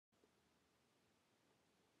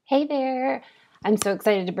Hey there! I'm so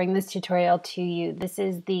excited to bring this tutorial to you. This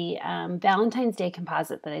is the Valentine's Day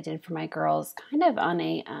composite that I did for my girls, kind of on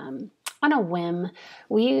a whim.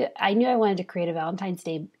 I knew I wanted to create a Valentine's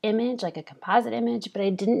Day image, like a composite image, but I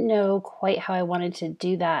didn't know quite how I wanted to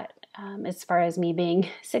do that as far as me being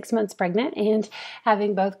 6 months pregnant and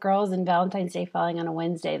having both girls and Valentine's Day falling on a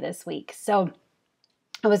Wednesday this week. So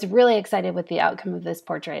I was really excited with the outcome of this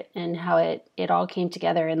portrait and how it all came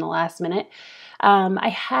together in the last minute. I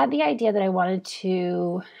had the idea that I wanted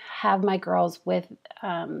to have my girls with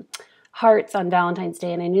hearts on Valentine's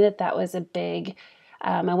Day, and I knew that that was a big,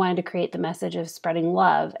 I wanted to create the message of spreading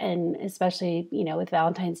love, and especially, with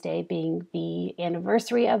Valentine's Day being the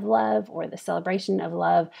anniversary of love or the celebration of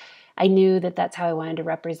love, I knew that that's how I wanted to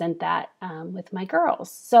represent that with my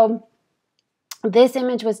girls. So this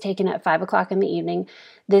image was taken at 5 o'clock in the evening.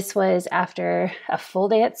 This was after a full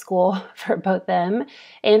day at school for both them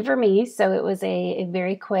and for me. So it was a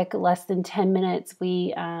very quick, less than 10 minutes.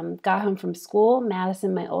 We got home from school.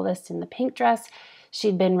 Madison, my oldest, in the pink dress.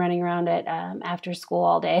 She'd been running around at after school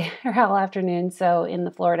all day or all afternoon. So in the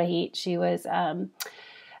Florida heat, she was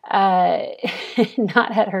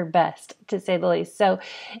not at her best, to say the least. So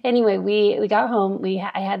anyway, we got home.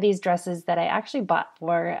 I had these dresses that I actually bought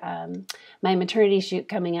for my maternity shoot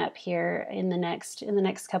coming up here in the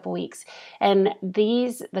next couple weeks. And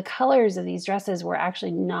the colors of these dresses were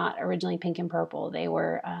actually not originally pink and purple. They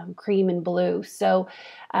were cream and blue. So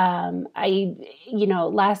I,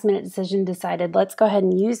 last minute decision, decided let's go ahead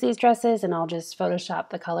and use these dresses, and I'll just Photoshop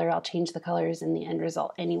the color. I'll change the colors in the end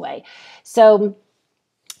result anyway. So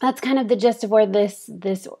that's kind of the gist of where this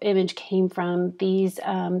image came from.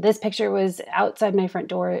 This picture was outside my front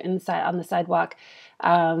door on the sidewalk,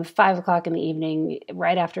 5 o'clock in the evening,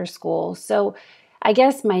 right after school. So I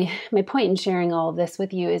guess my point in sharing all of this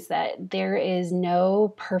with you is that there is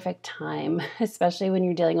no perfect time, especially when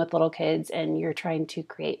you're dealing with little kids and you're trying to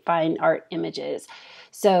create fine art images.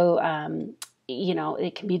 So,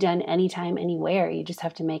 it can be done anytime, anywhere. You just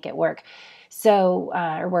have to make it work. So,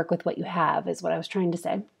 or work with what you have is what I was trying to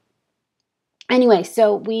say. Anyway,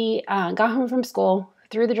 so we got home from school,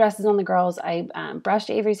 threw the dresses on the girls. I brushed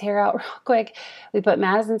Avery's hair out real quick. We put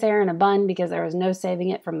Madison's hair in a bun because there was no saving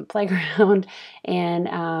it from the playground,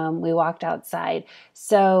 and we walked outside.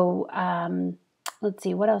 So let's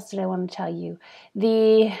see, what else did I want to tell you?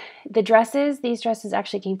 These dresses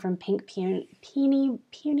actually came from Pink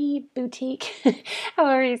Peony Boutique.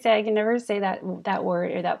 However you say, I can never say that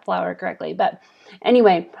word or that flower correctly. But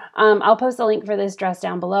anyway, I'll post a link for this dress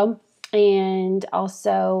down below. And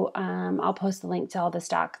also, I'll post the link to all the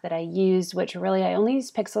stock that I used, which really I only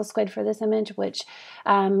used Pixel Squid for this image, which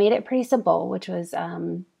made it pretty simple, which was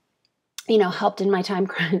helped in my time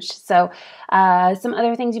crunch. So some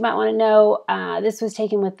other things you might want to know, this was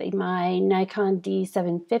taken with my Nikon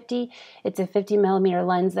D750. It's a 50 millimeter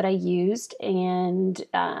lens that I used. And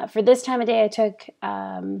for this time of day, I took,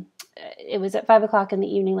 it was at 5 o'clock in the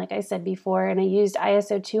evening, like I said before, and I used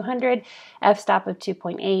ISO 200, f-stop of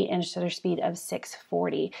 2.8, and shutter speed of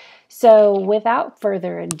 640. So without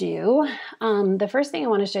further ado, the first thing I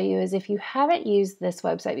want to show you is if you haven't used this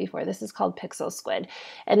website before, this is called Pixel Squid.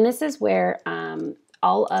 And this is where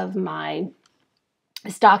all of my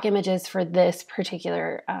stock images for this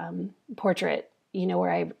particular portrait,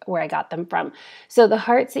 where I got them from. So the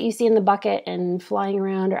hearts that you see in the bucket and flying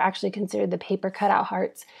around are actually considered the paper cutout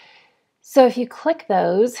hearts. So if you click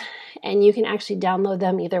those, and you can actually download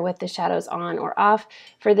them either with the shadows on or off.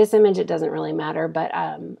 For this image, it doesn't really matter, but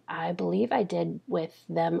I believe I did with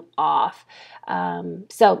them off.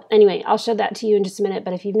 So anyway, I'll show that to you in just a minute,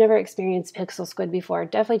 but if you've never experienced Pixel Squid before,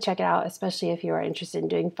 definitely check it out, especially if you are interested in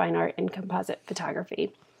doing fine art and composite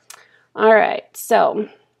photography. All right, so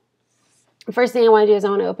first thing I want to do is I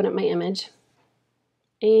want to open up my image,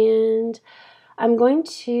 and I'm going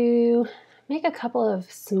to make a couple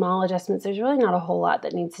of small adjustments. There's really not a whole lot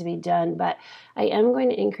that needs to be done, but I am going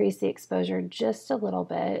to increase the exposure just a little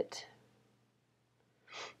bit.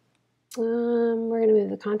 We're going to move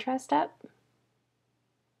the contrast up.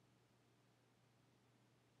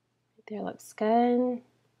 There, looks good.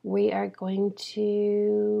 We are going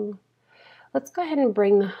to, let's go ahead and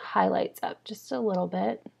bring the highlights up just a little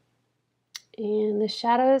bit. And the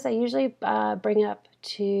shadows I usually bring up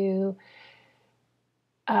to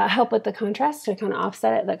help with the contrast, to kind of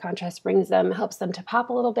offset it. The contrast helps them to pop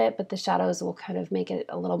a little bit, but the shadows will kind of make it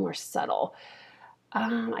a little more subtle.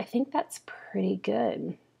 I think that's pretty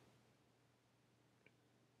good.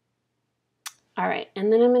 All right,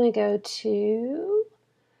 and then I'm going to go to,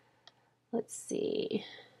 let's see.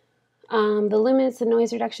 The lumens, the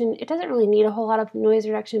noise reduction, it doesn't really need a whole lot of noise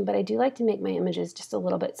reduction, but I do like to make my images just a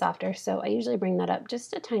little bit softer, so I usually bring that up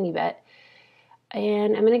just a tiny bit.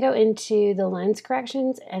 And I'm going to go into the lens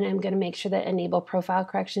corrections, and I'm going to make sure that enable profile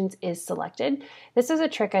corrections is selected. This is a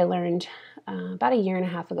trick I learned about a year and a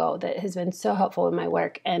half ago that has been so helpful in my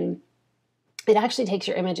work, and it actually takes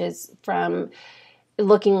your images from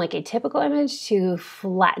looking like a typical image to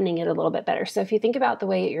flattening it a little bit better. So if you think about the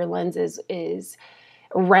way your lens is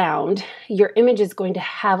round, your image is going to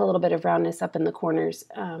have a little bit of roundness up in the corners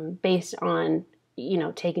based on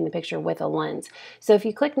taking the picture with a lens. So if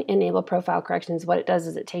you click enable profile corrections, what it does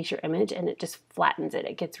is it takes your image and it just flattens it.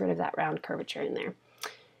 It gets rid of that round curvature in there.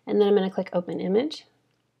 And then I'm going to click open image.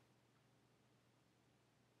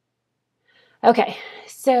 Okay,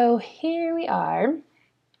 so here we are.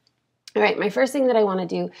 All right, my first thing that I want to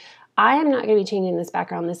do, I am not going to be changing this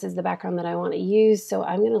background. This is the background that I want to use, so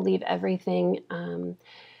I'm going to leave everything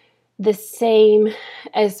the same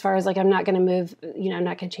as far as I'm not going to move, I'm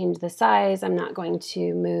not going to change the size. I'm not going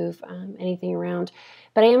to move anything around,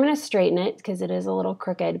 but I am going to straighten it because it is a little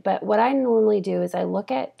crooked. But what I normally do is I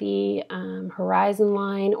look at the horizon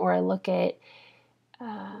line, or I look at,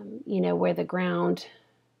 where the ground,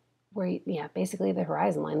 basically the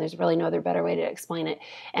horizon line. There's really no other better way to explain it.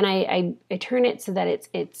 And I turn it so that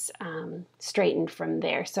it's straightened from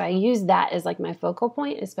there. So I use that as my focal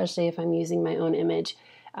point, especially if I'm using my own image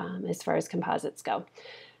as far as composites go.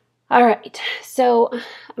 All right, so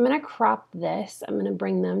I'm going to crop this. I'm going to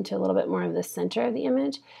bring them to a little bit more of the center of the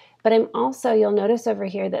image. But I'm also, you'll notice over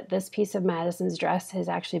here that this piece of Madison's dress has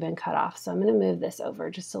actually been cut off. So I'm going to move this over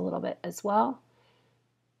just a little bit as well.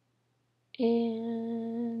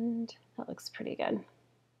 And that looks pretty good.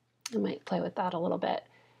 I might play with that a little bit,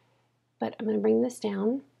 but I'm going to bring this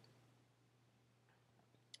down.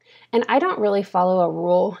 And I don't really follow a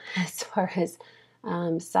rule as far as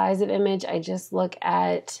size of image. I just look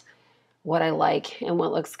at what I like and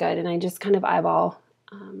what looks good, and I just kind of eyeball,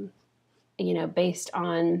 based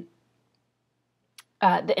on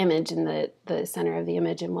the image and the center of the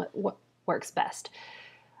image and what works best.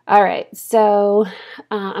 All right, so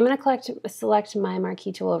I'm going to select my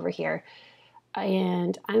marquee tool over here,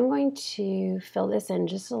 and I'm going to fill this in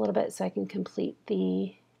just a little bit so I can complete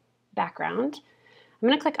the background. I'm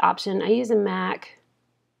going to click Option. I use a Mac.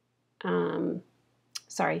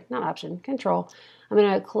 Sorry, not Option, Control. I'm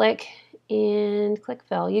going to click and click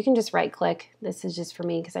Fill. You can just right click. This is just for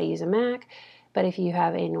me because I use a Mac, but if you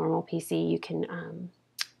have a normal PC, you can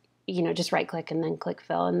just right click and then click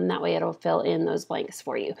Fill, and then that way it'll fill in those blanks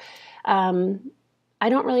for you. I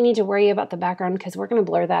don't really need to worry about the background because we're going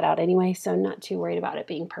to blur that out anyway, so I'm not too worried about it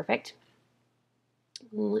being perfect.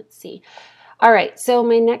 Let's see. All right, so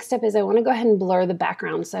my next step is I want to go ahead and blur the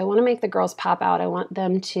background. So I want to make the girls pop out. I want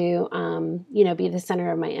them to, be the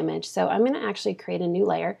center of my image. So I'm going to actually create a new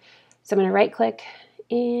layer. So I'm going to right click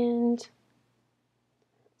and,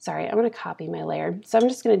 sorry, I'm going to copy my layer. So I'm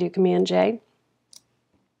just going to do Command J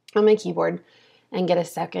on my keyboard and get a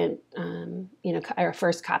second, or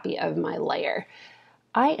first copy of my layer.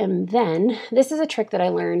 This is a trick that I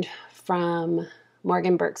learned from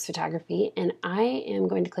Morgan Burke's photography, and I am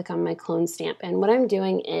going to click on my clone stamp. And what I'm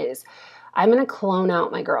doing is I'm going to clone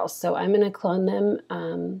out my girls. So I'm going to clone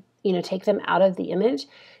them, take them out of the image.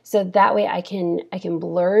 So that way I can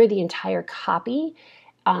blur the entire copy,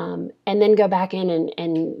 and then go back in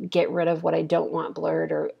and get rid of what I don't want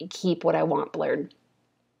blurred or keep what I want blurred.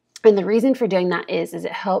 And the reason for doing that is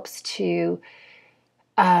it helps to,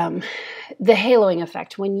 the haloing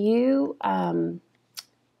effect. When you,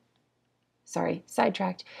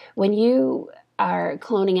 sidetracked. When you are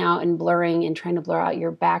cloning out and blurring and trying to blur out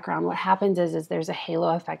your background, what happens is there's a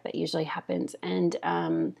halo effect that usually happens.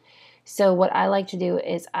 And so what I like to do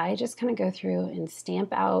is I just kind of go through and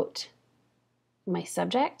stamp out my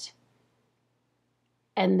subject,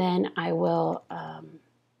 and then I will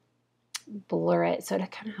blur it, so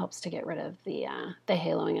it kind of helps to get rid of the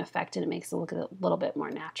haloing effect, and it makes it look a little bit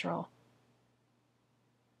more natural.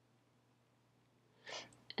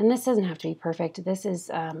 And this doesn't have to be perfect. This is,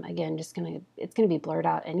 again, it's going to be blurred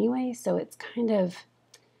out anyway, so it's kind of,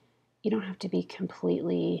 you don't have to be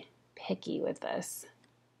completely picky with this,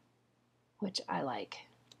 which I like.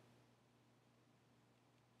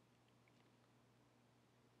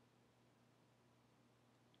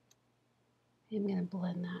 I'm going to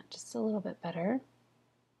blend that just a little bit better.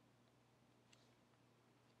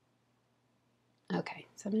 Okay,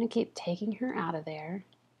 so I'm going to keep taking her out of there.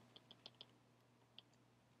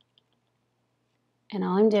 And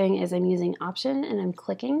all I'm doing is I'm using Option and I'm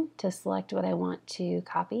clicking to select what I want to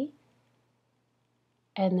copy.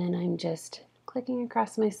 And then I'm just clicking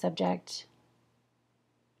across my subject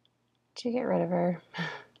to get rid of her.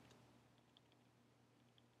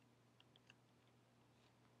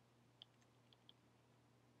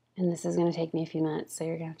 And this is going to take me a few minutes, so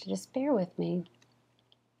you're going to have to just bear with me.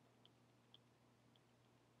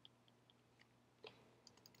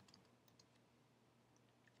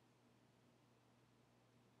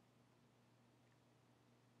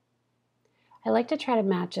 I like to try to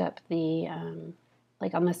match up the,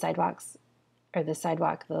 like on the sidewalks, or the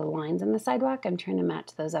sidewalk, the lines on the sidewalk. I'm trying to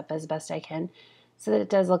match those up as best I can so that it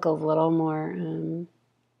does look a little more,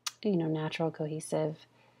 natural, cohesive,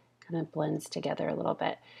 kind of blends together a little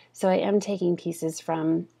bit. So I am taking pieces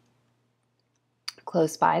from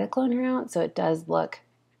close by to clone her out, so it does look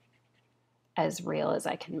as real as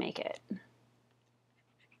I can make it.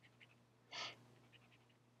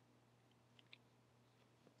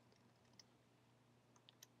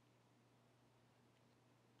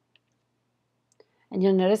 And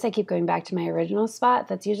you'll notice I keep going back to my original spot.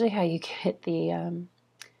 That's usually how you get the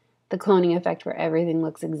cloning effect where everything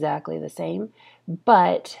looks exactly the same.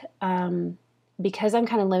 But because I'm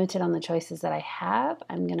kind of limited on the choices that I have,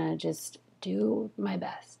 I'm going to just do my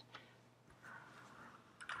best.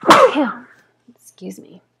 Excuse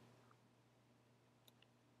me.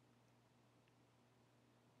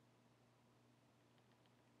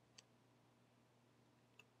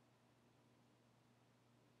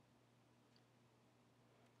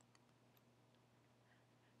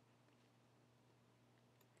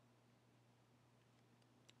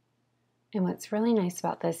 And what's really nice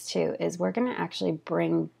about this too is we're going to actually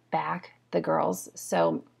bring back the girls.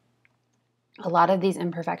 So a lot of these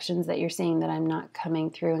imperfections that you're seeing that I'm not coming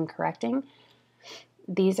through and correcting,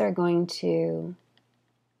 these are going to,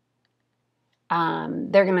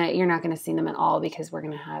 you're not going to see them at all because we're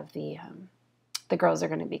going to have the girls are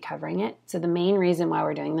going to be covering it. So the main reason why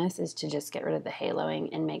we're doing this is to just get rid of the haloing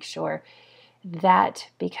and make sure that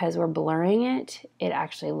because we're blurring it, it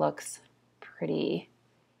actually looks pretty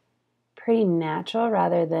natural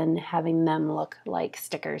rather than having them look like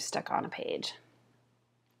stickers stuck on a page.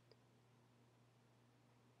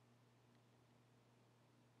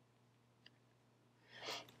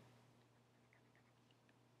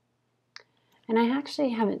 And I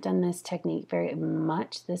actually haven't done this technique very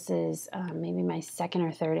much. This is maybe my second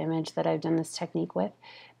or third image that I've done this technique with,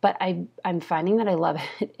 but I'm finding that I love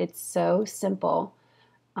it. It's so simple.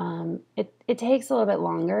 It takes a little bit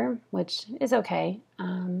longer, which is okay.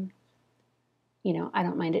 I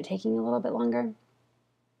don't mind it taking a little bit longer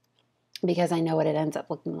because I know what it ends up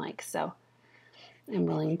looking like. So I'm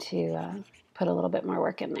willing to put a little bit more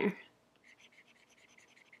work in there.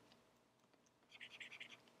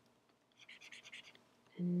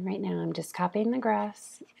 And right now I'm just copying the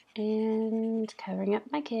grass and covering up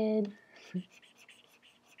my kid.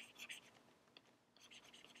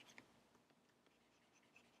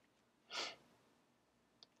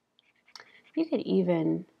 You could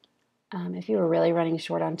even, if you were really running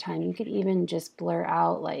short on time, you could even just blur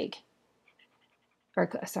out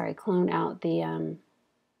clone out the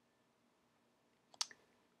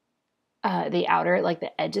outer, like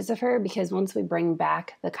the edges of her, because once we bring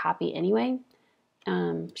back the copy anyway,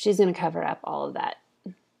 she's going to cover up all of that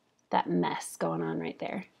mess going on right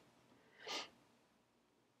there.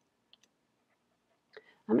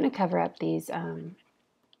 I'm going to cover up these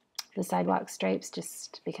the sidewalk stripes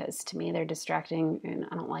just because to me they're distracting and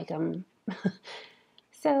I don't like them.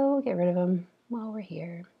 So we'll get rid of them while we're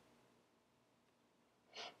here.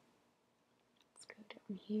 Let's go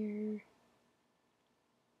down here.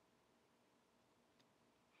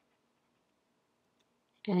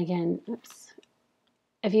 And again, oops.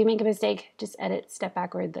 If you make a mistake, just edit, step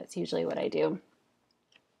backward. That's usually what I do.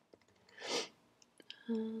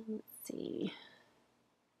 Let's see.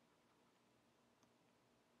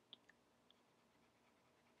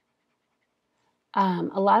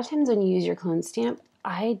 A lot of times when you use your clone stamp,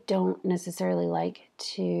 I don't necessarily like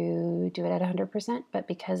to do it at 100%, but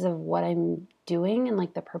because of what I'm doing and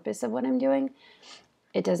like the purpose of what I'm doing,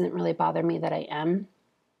 it doesn't really bother me that I am.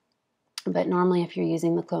 But normally if you're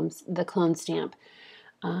using the clone stamp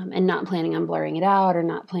and not planning on blurring it out or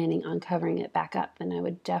not planning on covering it back up, then I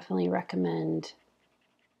would definitely recommend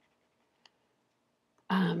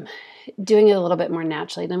doing it a little bit more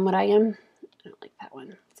naturally than what I am. I don't like that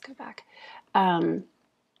one. Let's go back. And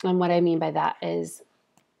what I mean by that is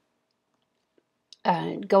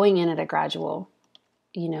going in at a gradual,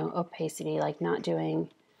 opacity, like not doing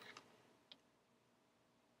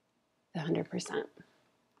the 100%.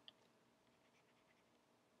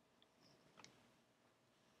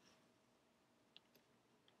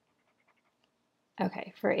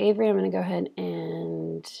 Okay, for Avery, I'm going to go ahead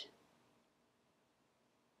and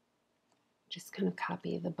just kind of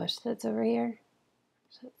copy the bush that's over here.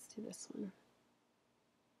 So let's do this one.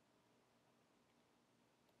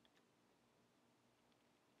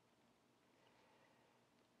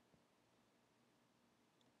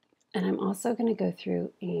 And I'm also going to go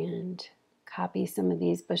through and copy some of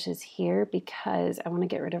these bushes here because I want to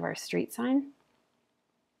get rid of our street sign.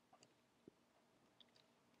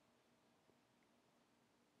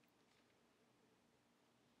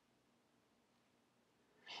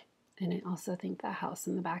 And I also think the house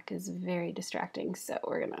in the back is very distracting, so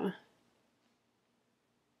we're going to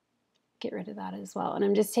get rid of that as well. And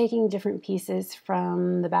I'm just taking different pieces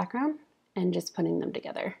from the background and just putting them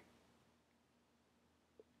together.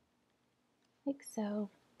 Like so.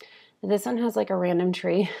 This one has like a random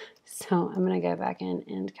tree, so I'm going to go back in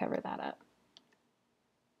and cover that up.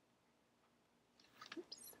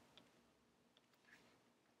 Oops.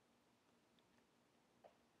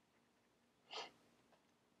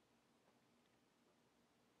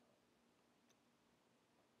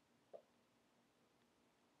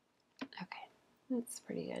 Okay, that's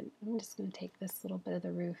pretty good. I'm just going to take this little bit of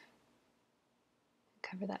the roof,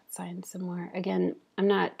 cover that sign some more. Again, I'm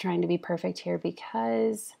not trying to be perfect here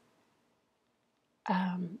because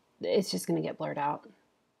it's just going to get blurred out.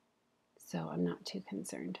 So I'm not too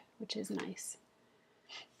concerned, which is nice.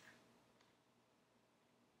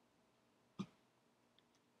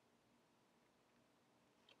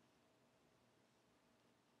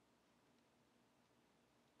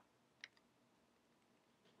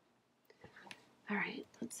 All right,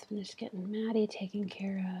 let's finish getting Maddie taken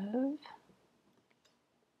care of.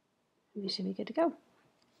 We should be good to go.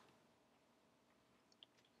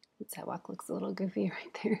 That sidewalk looks a little goofy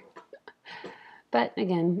right there. But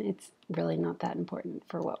again, it's really not that important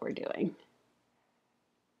for what we're doing.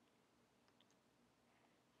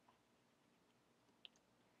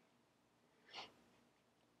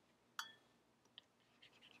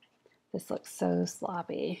 This looks so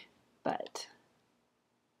sloppy, but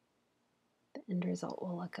the end result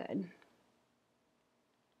will look good.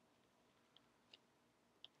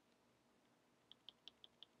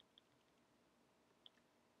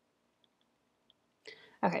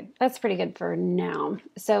 Okay, that's pretty good for now.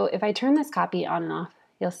 So if I turn this copy on and off,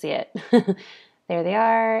 you'll see it. There they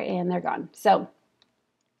are, and they're gone. So,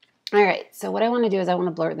 all right, so what I want to do is I want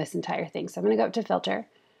to blur this entire thing. So I'm going to go up to Filter.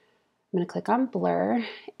 I'm going to click on Blur,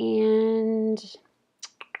 and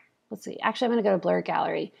let's see. Actually, I'm going to go to Blur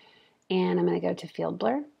Gallery, and I'm going to go to Field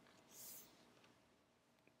Blur.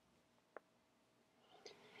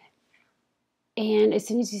 And as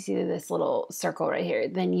soon as you see this little circle right here,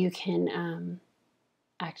 then you can,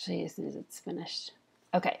 actually, as soon as it's finished.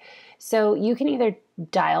 Okay, so you can either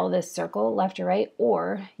dial this circle left or right,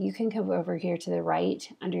 or you can come over here to the right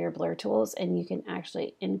under your blur tools and you can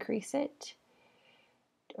actually increase it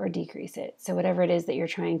or decrease it. So whatever it is that you're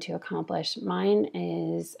trying to accomplish. Mine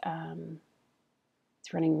is,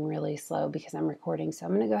 it's running really slow because I'm recording, so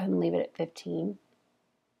I'm going to go ahead and leave it at 15.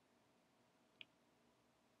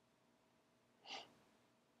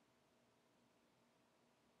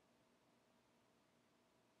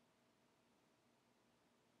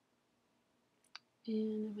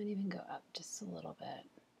 And I might even go up just a little bit.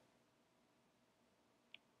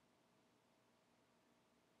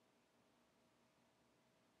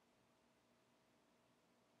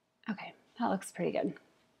 Okay, that looks pretty good.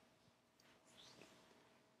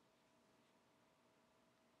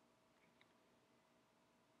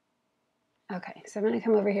 Okay, so I'm going to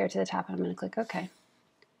come over here to the top and I'm going to click OK.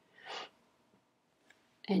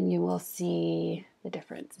 And you will see the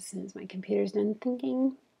difference as soon as my computer's done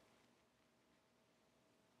thinking.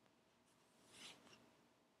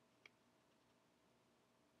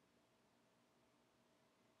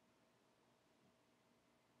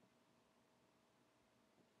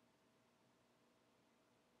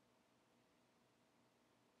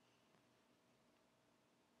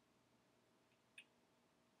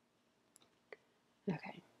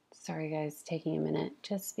 Okay, sorry guys, taking a minute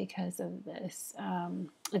just because of this.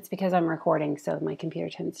 It's because I'm recording, so my computer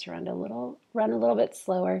tends to run a little bit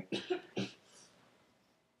slower.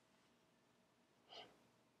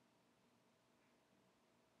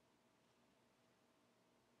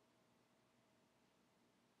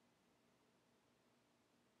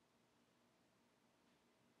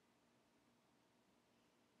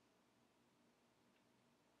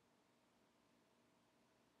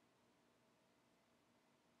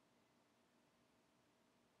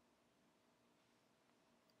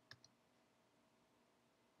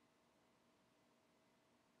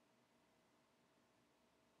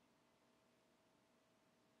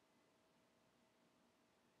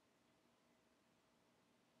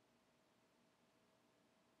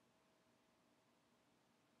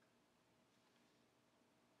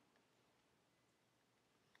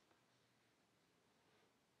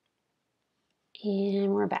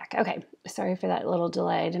 And we're back. Okay, sorry for that little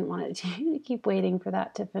delay. I didn't want it to keep waiting for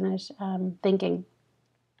that to finish thinking.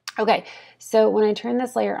 Okay, so when I turn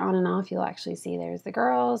this layer on and off, you'll actually see there's the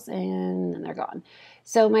girls and then they're gone.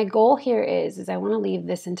 So my goal here is I want to leave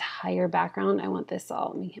this entire background. I want this all,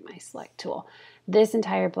 let me hit my select tool. This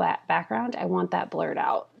entire black background, I want that blurred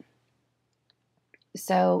out.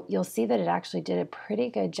 So you'll see that it actually did a pretty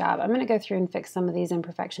good job. I'm going to go through and fix some of these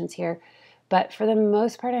imperfections here, but for the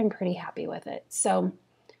most part, I'm pretty happy with it. So,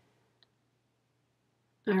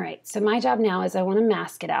 all right, so my job now is I want to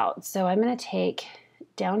mask it out. So I'm going to take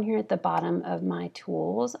down here at the bottom of my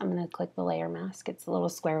tools, I'm going to click the layer mask. It's a little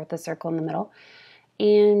square with a circle in the middle.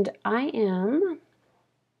 And I am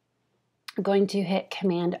going to hit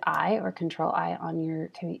Command I or Control I on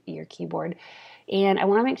your keyboard. And I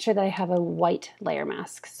want to make sure that I have a white layer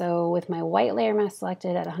mask. So with my white layer mask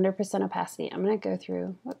selected at 100% opacity, I'm going to go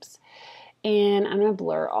through, whoops, and I'm going to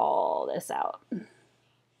blur all this out.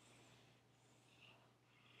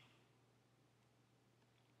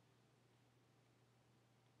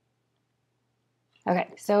 Okay,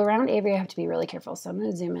 so around Avery I have to be really careful, so I'm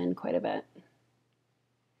going to zoom in quite a bit.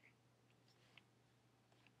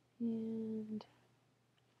 And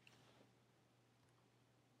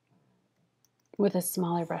with a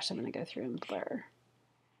smaller brush, I'm going to go through and blur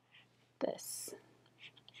this.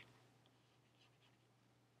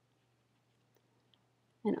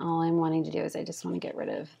 And all I'm wanting to do is I just want to get rid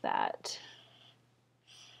of that,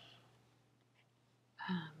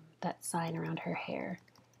 that sign around her hair.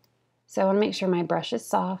 So I want to make sure my brush is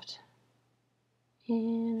soft.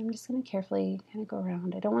 And I'm just going to carefully kind of go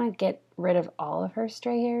around. I don't want to get rid of all of her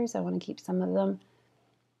stray hairs. I want to keep some of them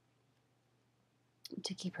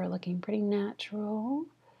to keep her looking pretty natural.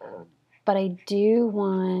 But I do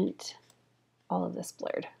want all of this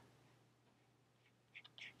blurred.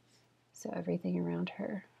 So everything around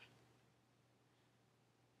her.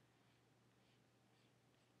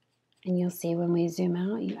 And you'll see when we zoom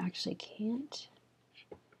out, you actually can't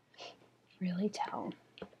really tell.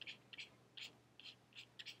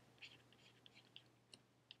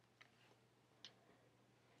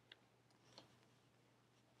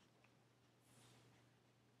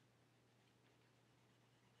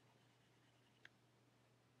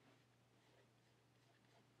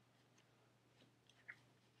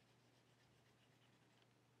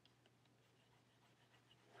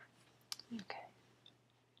 Okay.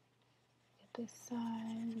 Get this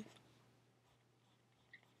side.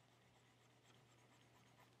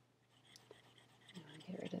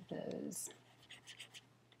 Get rid of those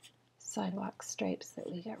sidewalk stripes that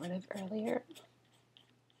we got rid of earlier.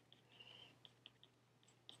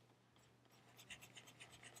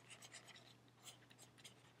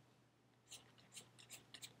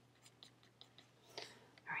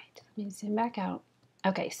 All right, let me zoom back out.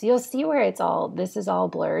 Okay, so you'll see where it's all, this is all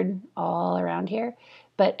blurred all around here,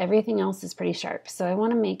 but everything else is pretty sharp. So I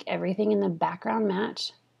want to make everything in the background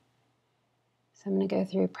match. So I'm going to go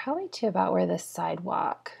through probably to about where the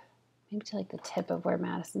sidewalk, maybe to like the tip of where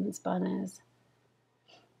Madison's bun is.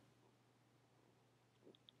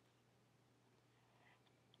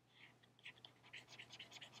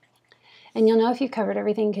 And you'll know if you've covered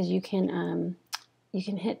everything because you can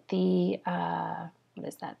hit the, what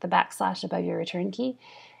is that, the backslash above your return key,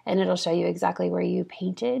 and it'll show you exactly where you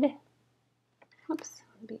painted. Oops,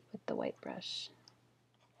 with the white brush.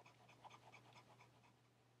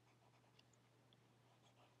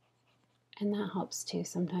 And that helps too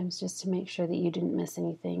sometimes, just to make sure that you didn't miss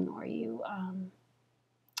anything, or you,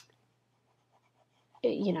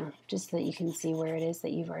 you know, just so that you can see where it is that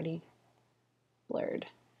you've already blurred.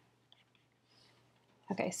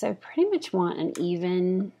 Okay, so I pretty much want an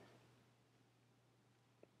even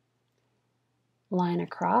line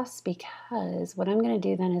across, because what I'm going to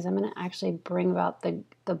do then is I'm going to actually bring about the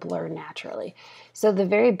blur naturally. So the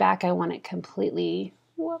very back, I want it completely,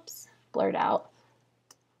 whoops, blurred out.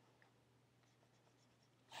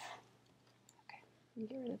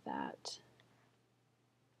 Get rid of that.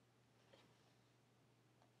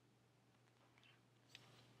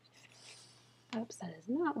 Oops, that is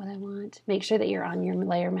not what I want. Make sure that you're on your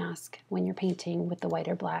layer mask when you're painting with the white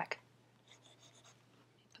or black.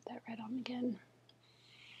 Put that red on again.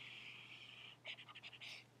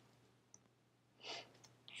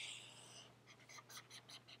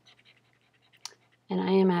 And I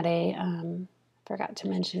am at a, forgot to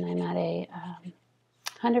mention, I'm at a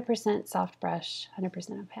 100% soft brush,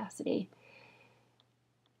 100% opacity.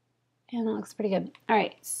 And that looks pretty good. All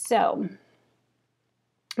right, so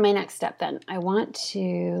my next step then, I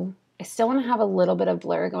still want to have a little bit of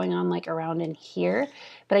blur going on like around in here,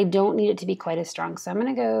 but I don't need it to be quite as strong. So I'm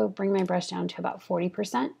going to go bring my brush down to about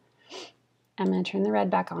 40%. I'm going to turn the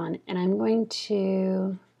red back on, and I'm going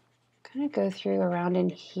to kind of go through around in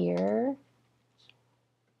here.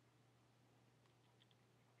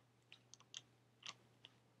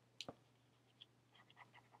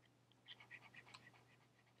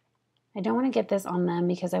 I don't want to get this on them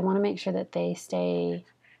because I want to make sure that they stay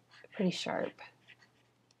pretty sharp.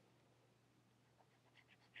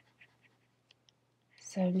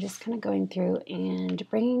 So I'm just kind of going through and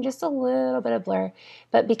bringing just a little bit of blur,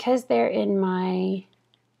 but because they're in my,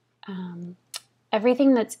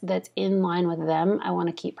 everything that's in line with them, I want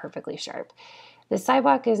to keep perfectly sharp. The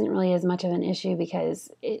sidewalk isn't really as much of an issue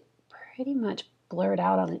because it pretty much blurred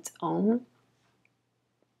out on its own.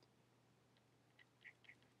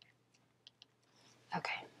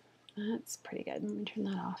 Okay, that's pretty good. Let me turn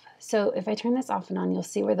that off. So if I turn this off and on, you'll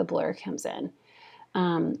see where the blur comes in.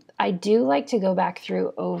 I do like to go back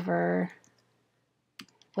through over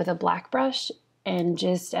with a black brush and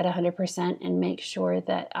just at 100% and make sure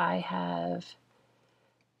that I have,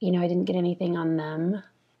 you know, I didn't get anything on them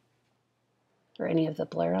or any of the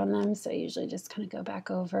blur on them. So I usually just kind of go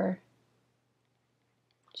back over,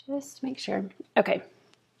 just make sure. Okay.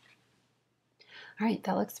 All right,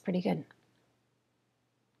 that looks pretty good.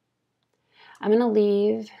 I'm going to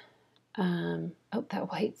leave, oh,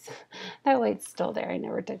 that white's still there. I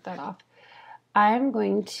never took that off. I'm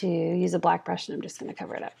going to use a black brush and I'm just going to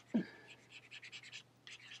cover it up.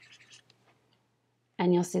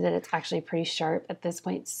 And you'll see that it's actually pretty sharp at this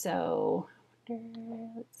point. So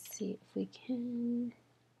let's see if we can.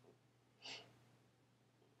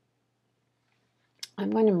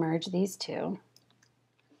 I'm going to merge these two.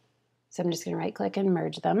 So I'm just going to right click and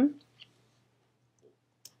merge them.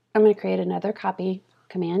 I'm going to create another copy,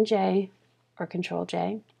 Command J or Control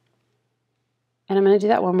J. And I'm going to do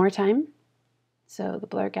that one more time. So the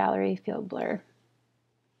blur gallery, field blur.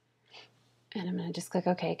 And I'm going to just click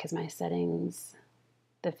OK because my settings,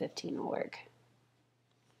 the 15 will work.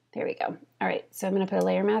 There we go. All right, so I'm going to put a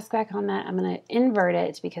layer mask back on that. I'm going to invert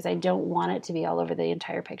it because I don't want it to be all over the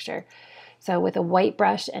entire picture. So with a white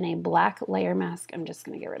brush and a black layer mask, I'm just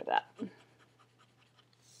going to get rid of that.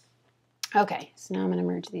 Okay, so now I'm going to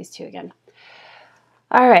merge these two again.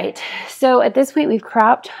 All right, so at this point we've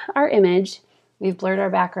cropped our image, we've blurred our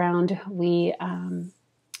background, oh,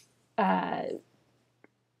 I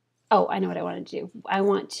know what I want to do. I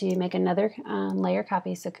want to make another layer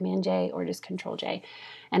copy, so Command J or just Control J,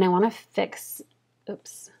 and I want to fix,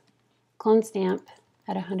 oops, clone stamp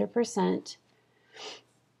at 100%.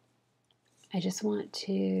 I just want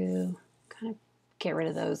to kind of get rid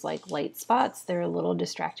of those like light spots. They're a little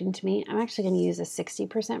distracting to me. I'm actually going to use a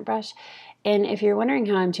 60% brush. And if you're wondering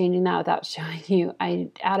how I'm changing that without showing you,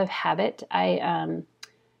 out of habit, I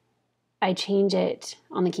change it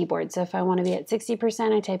on the keyboard. So if I want to be at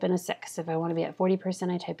 60%, I type in a 6. If I want to be at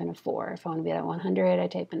 40%, I type in a 4. If I want to be at 100, I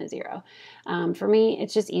type in a 0. For me,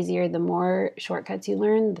 it's just easier. The more shortcuts you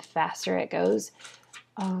learn, the faster it goes.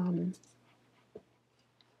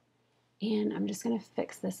 And I'm just going to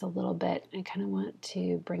fix this a little bit. I kind of want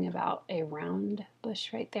to bring about a round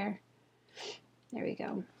bush right there. There we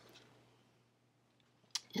go.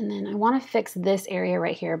 And then I want to fix this area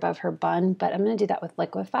right here above her bun, but I'm going to do that with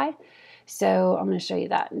Liquify. So I'm going to show you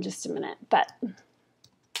that in just a minute. But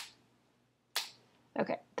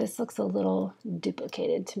okay, this looks a little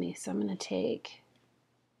duplicated to me. So I'm going to take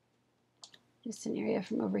just an area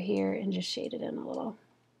from over here and just shade it in a little.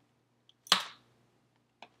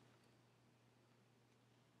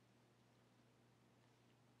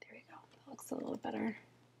 A little better.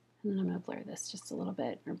 And then I'm going to blur this just a little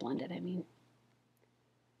bit, or blend it, I mean,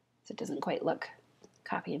 so it doesn't quite look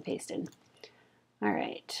copy and pasted. All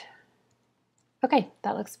right. Okay,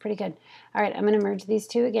 that looks pretty good. All right, I'm going to merge these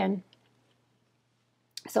two again.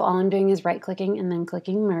 So all I'm doing is right clicking and then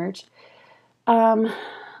clicking merge. All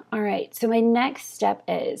right, so my next step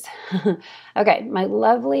is, okay, my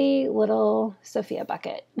lovely little Sophia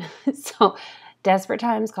bucket. So desperate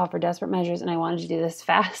times call for desperate measures, and I wanted to do this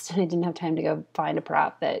fast, and I didn't have time to go find a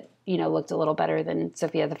prop that, you know, looked a little better than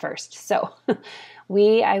Sophia the First. So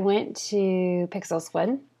I went to Pixel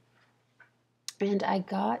Squid, and I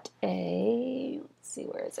got a, let's see,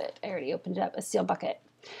 where is it? I already opened it up, a steel bucket.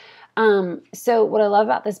 So what I love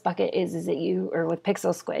about this bucket is that you, or with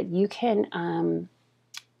Pixel Squid, you can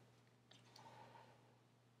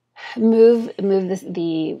move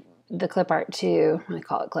the clip art to, I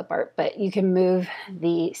call it clip art, but you can move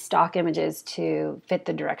the stock images to fit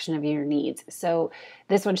the direction of your needs. So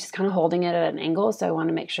this one's just kind of holding it at an angle. So I want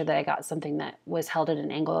to make sure that I got something that was held at an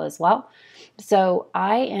angle as well. So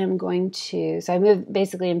I am going to, so I moved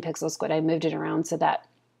basically in Pixel Squid, I moved it around so that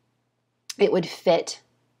it would fit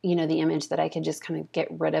you know, the image that I could just kind of get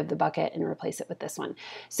rid of the bucket and replace it with this one.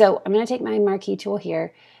 So I'm going to take my marquee tool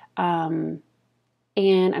here, and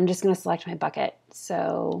I'm just going to select my bucket.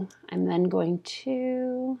 So I'm then going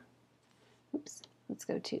to, oops, let's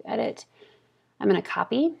go to edit. I'm going to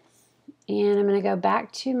copy, and I'm going to go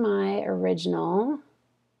back to my original,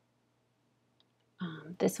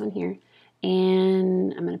 this one here,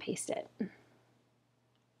 and I'm going to paste it.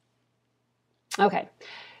 Okay,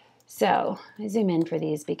 so I zoom in for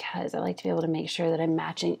these because I like to be able to make sure that I'm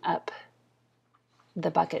matching up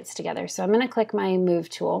the buckets together. So I'm going to click my move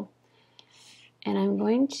tool, and I'm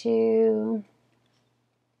going to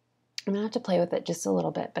have to play with it just a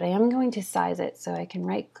little bit, but I am going to size it so I can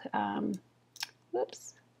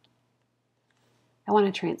whoops, I want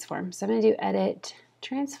to transform. So I'm going to do edit,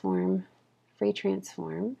 transform, free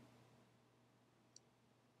transform.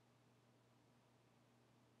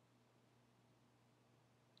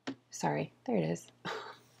 Sorry, there it is.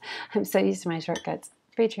 I'm so used to my shortcuts.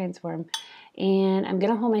 Free transform. And I'm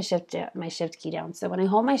going to hold my shift key down. So when I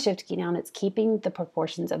hold my shift key down, it's keeping the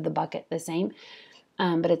proportions of the bucket the same,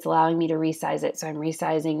 but it's allowing me to resize it. So I'm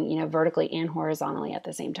resizing, you know, vertically and horizontally at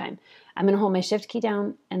the same time. I'm going to hold my shift key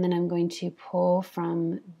down, and then I'm going to pull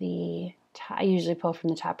from the top. I usually pull from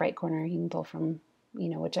the top right corner. You can pull from, you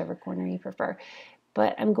know, whichever corner you prefer.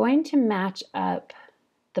 But I'm going to match up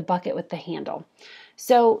the bucket with the handle.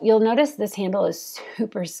 So you'll notice this handle is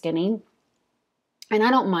super skinny, and I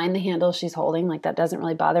don't mind the handle she's holding. Like, that doesn't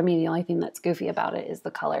really bother me. The only thing that's goofy about it is the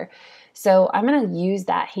color. So I'm going to use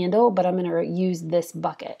that handle, but I'm going to use this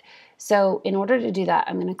bucket. So in order to do that,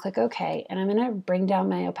 I'm going to click OK, and I'm going to bring down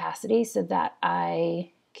my opacity so that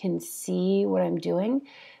I can see what I'm doing.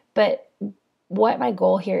 But what my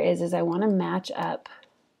goal here is I want to match up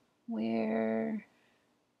where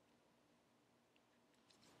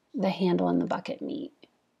the handle and the bucket meet.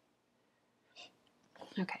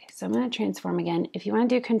 Okay, so I'm going to transform again. If you want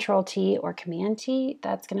to do Control T or Command T,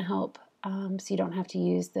 that's going to help, so you don't have to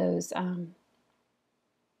use those. You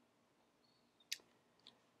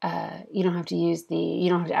don't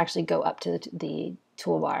have to actually go up to the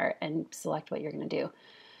toolbar and select what you're going to do.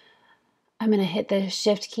 I'm going to hit the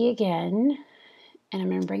Shift key again, and I'm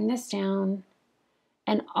going to bring this down.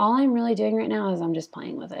 And all I'm really doing right now is I'm just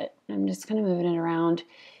playing with it. I'm just kind of moving it around.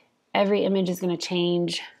 Every image is going to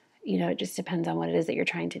change. You know, it just depends on what it is that you're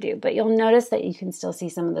trying to do. But you'll notice that you can still see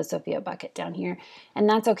some of the Sophia bucket down here. And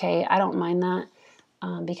that's okay. I don't mind that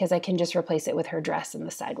because I can just replace it with her dress and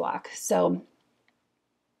the sidewalk. So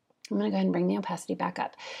I'm going to go ahead and bring the opacity back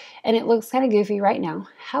up. And it looks kind of goofy right now.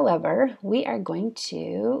 However, we are going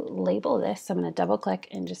to label this. So I'm going to double click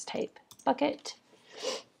and just type bucket.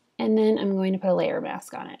 And then I'm going to put a layer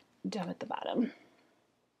mask on it down at the bottom.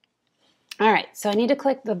 All right, so I need to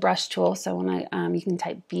click the brush tool. So when you can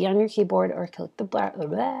type B on your keyboard or click the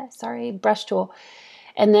brush tool.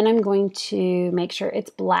 And then I'm going to make sure it's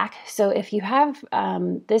black. So if you have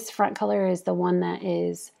this front color is the one that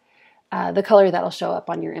is the color that'll show up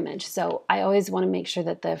on your image. So I always want to make sure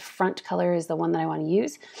that the front color is the one that I want to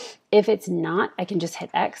use. If it's not, I can just hit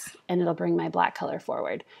X and it'll bring my black color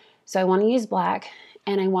forward. So I want to use black,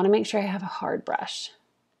 and I want to make sure I have a hard brush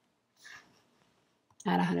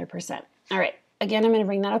at 100%. All right, again, I'm going to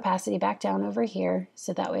bring that opacity back down over here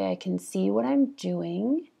so that way I can see what I'm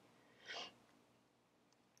doing.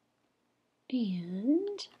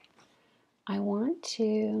 And I want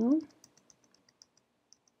to,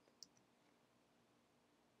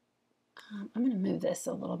 I'm going to move this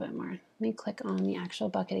a little bit more. Let me click on the actual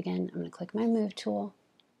bucket again. I'm going to click my move tool.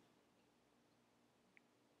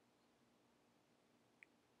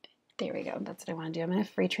 There we go. That's what I want to do. I'm going to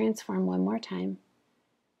free transform one more time.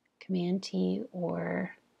 Command T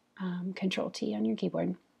or Control T on your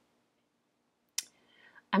keyboard.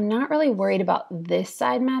 I'm not really worried about this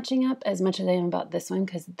side matching up as much as I am about this one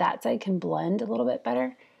because that side can blend a little bit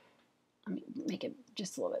better. Let me make it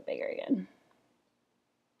just a little bit bigger again.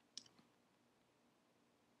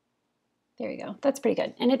 There we go. That's pretty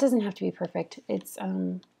good. And it doesn't have to be perfect. It's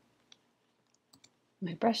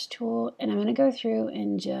my brush tool, and I'm going to go through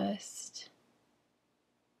and just,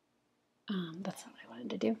 that's not what I wanted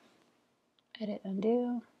to do. Edit,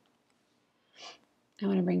 undo. I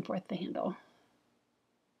want to bring forth the handle.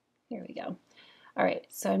 Here we go. All right,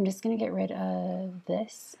 so I'm just going to get rid of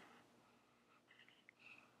this.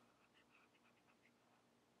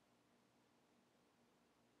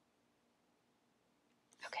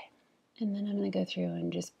 Okay, and then I'm going to go through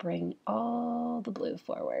and just bring all the blue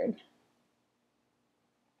forward.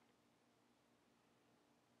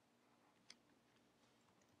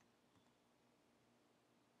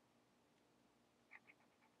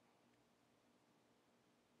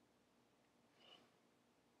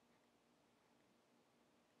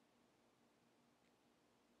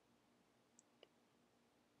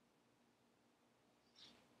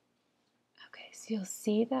 Okay, so you'll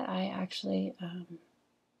see that I actually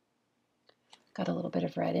got a little bit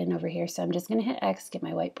of red in over here, so I'm just going to hit X, get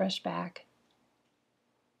my white brush back,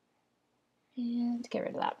 and get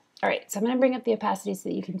rid of that. All right, so I'm going to bring up the opacity so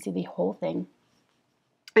that you can see the whole thing.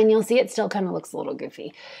 And you'll see it still kind of looks a little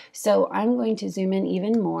goofy. So I'm going to zoom in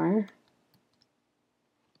even more.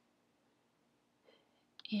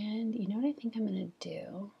 And you know what I think I'm going to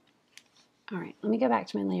do? All right, let me go back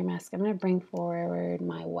to my layer mask. I'm going to bring forward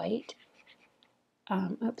my white.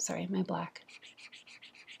 Oops, sorry, my black.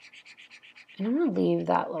 And I'm going to leave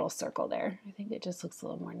that little circle there. I think it just looks a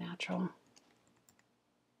little more natural.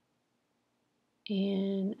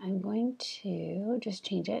 And I'm going to just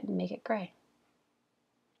change it and make it gray.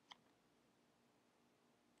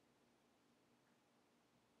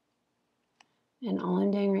 And all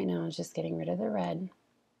I'm doing right now is just getting rid of the red.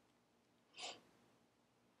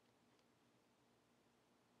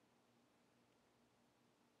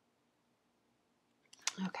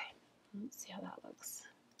 Okay, let's see how that looks.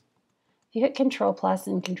 If you hit Control plus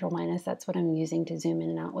and Control minus, that's what I'm using to zoom in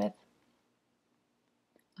and out with.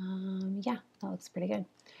 Yeah, that looks pretty good.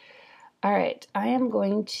 All right, I'm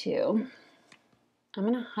going to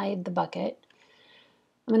hide the bucket.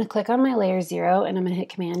 I'm going to click on my layer 0 and I'm going to hit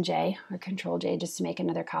Command J or Control J just to make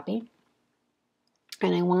another copy.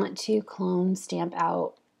 And I want to clone stamp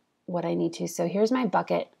out what I need to. So here's my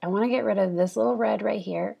bucket. I want to get rid of this little red right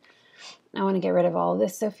here. I want to get rid of all of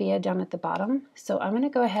this Sophia down at the bottom. So I'm going to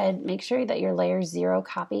go ahead, make sure that your layer 0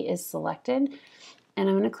 copy is selected. And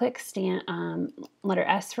I'm going to click stamp, letter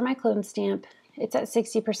S for my clone stamp. It's at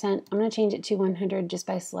 60%. I'm going to change it to 100 just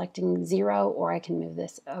by selecting 0, or I can move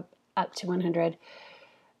this up to 100.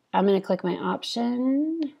 I'm going to click my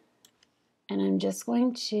option, and I'm just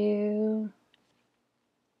going to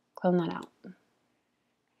clone that out.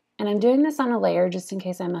 And I'm doing this on a layer just in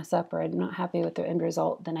case I mess up or I'm not happy with the end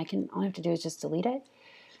result. Then all I have to do is just delete it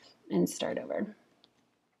and start over.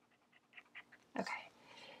 Okay.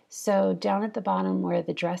 So down at the bottom where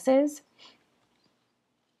the dress is,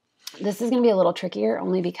 this is going to be a little trickier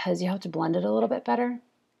only because you have to blend it a little bit better,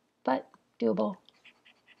 but doable.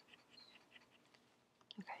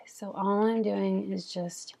 Okay, so all I'm doing is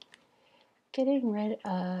just getting rid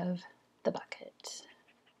of the bucket.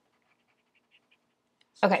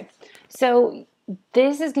 Okay, so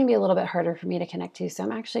this is going to be a little bit harder for me to connect to, so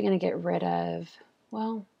I'm actually going to get rid of,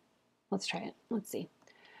 well, let's try it. Let's see.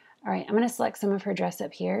 All right, I'm going to select some of her dress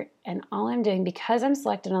up here, and all I'm doing, because I'm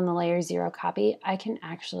selected on the layer 0 copy, I can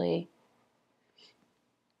actually,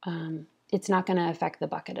 it's not going to affect the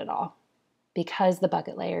bucket at all because the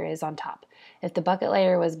bucket layer is on top. If the bucket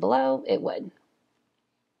layer was below, it would.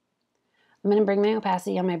 I'm going to bring my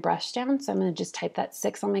opacity on my brush down, so I'm going to just type that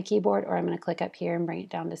 6 on my keyboard, or I'm going to click up here and bring it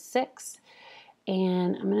down to 6.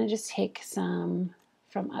 And I'm going to just take some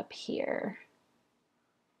from up here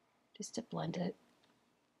just to blend it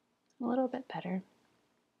a little bit better.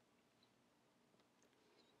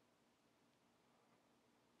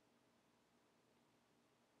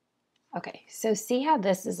 Okay, so see how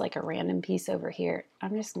this is like a random piece over here?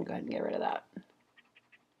 I'm just going to go ahead and get rid of that.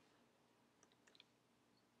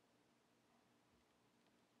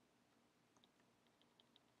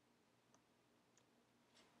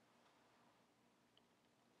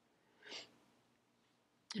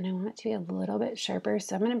 And I want it to be a little bit sharper,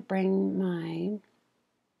 so I'm going to bring my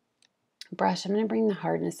brush, I'm going to bring the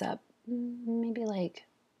hardness up, maybe like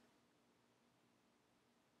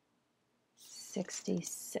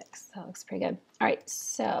 66. That looks pretty good. All right,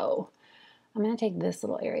 so I'm going to take this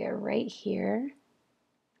little area right here,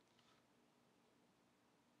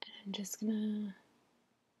 and I'm just going to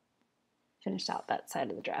finish out that side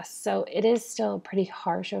of the dress. So it is still pretty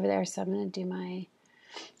harsh over there, so I'm going to do my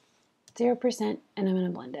 0% and I'm going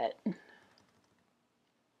to blend it. Let's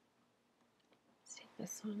take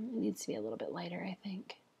this one. It needs to be a little bit lighter, I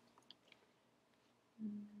think.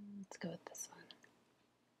 Let's go with this one.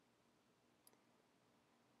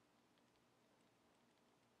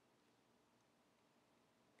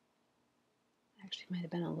 Actually, might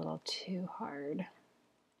have been a little too hard.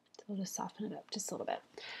 So we'll just soften it up just a little bit.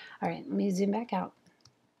 All right, let me zoom back out.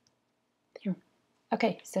 There.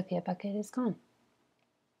 Okay, Sophia bucket is gone.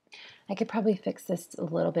 I could probably fix this a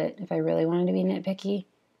little bit if I really wanted to be nitpicky.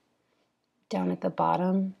 Down at the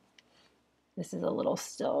bottom, this is a little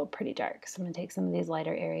still pretty dark, so I'm going to take some of these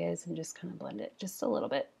lighter areas and just kind of blend it just a little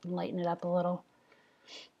bit and lighten it up a little.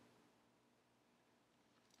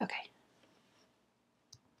 Okay.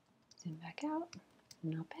 Zoom back out.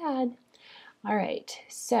 Not bad. All right,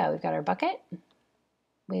 so we've got our bucket.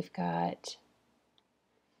 We've got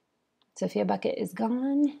Sophia bucket is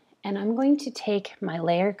gone, and I'm going to take my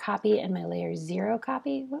layer copy and my layer 0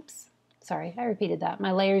 copy. Whoops, sorry, I repeated that.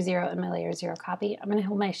 My layer 0 and my layer 0 copy. I'm going to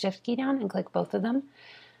hold my shift key down and click both of them.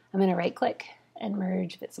 I'm going to right click and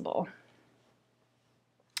merge visible.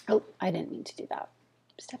 Oh, I didn't mean to do that.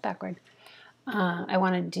 Step backward. I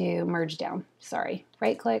want to do merge down. Sorry.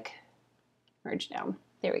 Right click, merge down.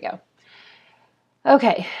 There we go.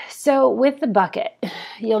 Okay, so with the bucket,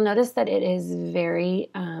 you'll notice that it is very,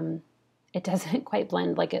 it doesn't quite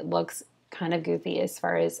blend. Like, it looks kind of goofy as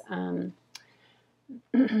far as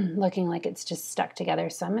looking like it's just stuck together.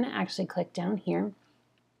 So I'm going to actually click down here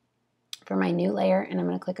for my new layer, and I'm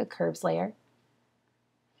going to click a curves layer.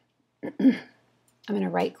 I'm going to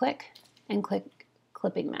right click and click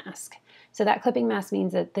clipping mask. So that clipping mask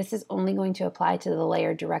means that this is only going to apply to the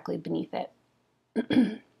layer directly beneath it.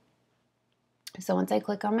 So once I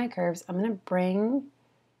click on my curves, I'm going to bring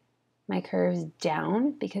my curves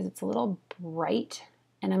down because it's a little bright,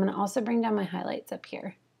 and I'm going to also bring down my highlights up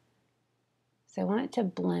here. So I want it to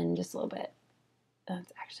blend just a little bit.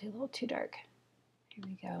 That's actually a little too dark. Here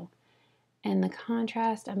we go. And the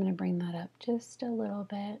contrast, I'm going to bring that up just a little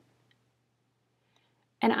bit.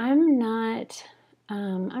 And I'm not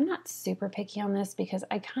super picky on this because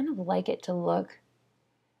I kind of like it to look,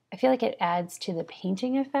 I feel like it adds to the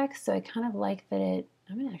painting effect. So I kind of like that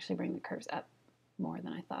I'm going to actually bring the curves up more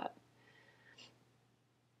than I thought.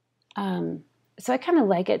 So I kind of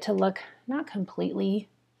like it to look not completely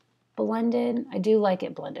blended. I do like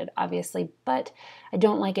it blended, obviously, but I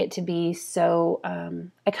don't like it to be so,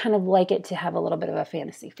 I kind of like it to have a little bit of a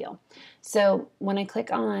fantasy feel. So when I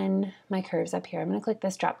click on my curves up here, I'm going to click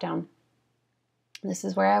this drop down. This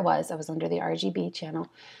is where I was under the RGB channel.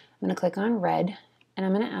 I'm going to click on red, and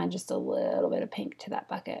I'm going to add just a little bit of pink to that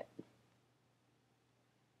bucket.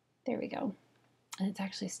 There we go. And it's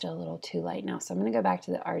actually still a little too light now, so I'm going to go back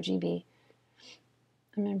to the RGB.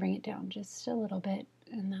 I'm going to bring it down just a little bit,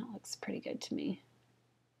 and that looks pretty good to me.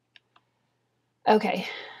 Okay,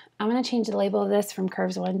 I'm going to change the label of this from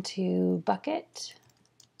Curves 1 to Bucket.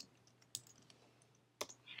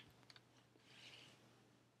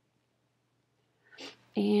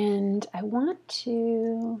 And I want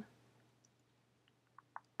to,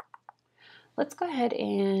 let's go ahead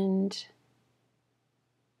and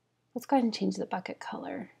change the bucket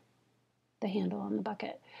color, the handle on the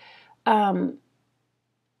bucket.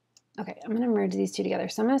 Okay, I'm going to merge these two together.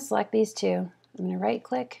 So I'm going to select these two. I'm going to right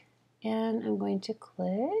click, and I'm going to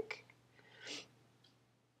click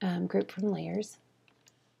Group from Layers.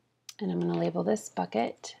 And I'm going to label this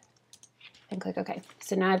bucket and click OK.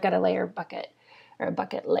 So now I've got a layer bucket, or a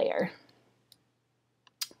bucket layer.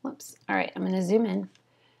 Whoops. All right, I'm going to zoom in,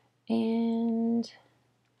 and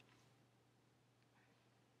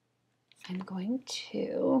I'm going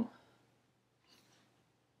to,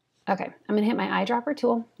 okay, I'm going to hit my eyedropper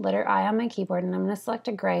tool, letter I on my keyboard, and I'm going to select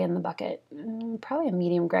a gray in the bucket. Probably a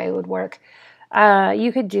medium gray would work.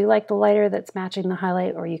 You could do like the lighter that's matching the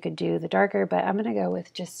highlight, or you could do the darker, but I'm going to go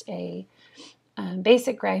with just a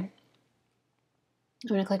basic gray. I'm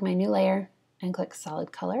going to click my new layer and click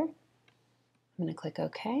solid color. I'm going to click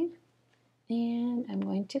OK, and I'm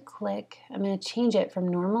going to click, I'm going to change it from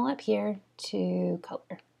normal up here to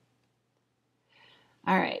color.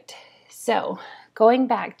 All right, so going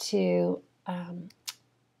back to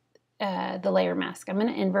the layer mask, I'm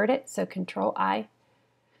going to invert it, so Control I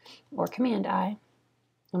or Command I.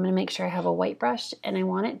 I'm going to make sure I have a white brush, and I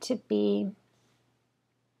want it to be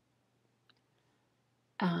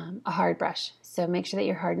a hard brush. So make sure that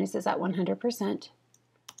your hardness is at 100%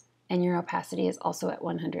 and your opacity is also at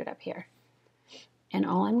 100 up here. And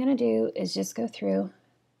all I'm going to do is just go through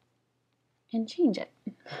and change it.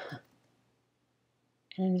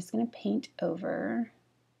 And I'm just going to paint over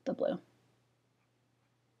the blue.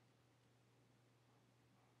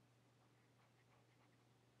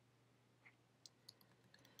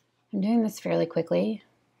 I'm doing this fairly quickly,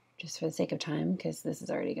 just for the sake of time, because this is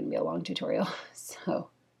already going to be a long tutorial, so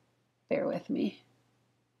bear with me.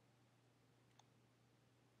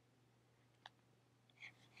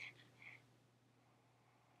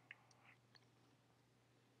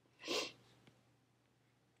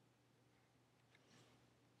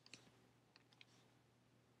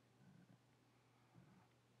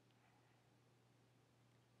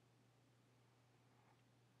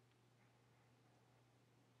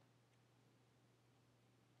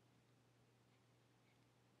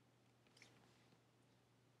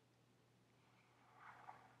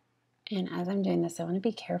 And as I'm doing this, I want to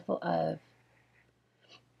be careful of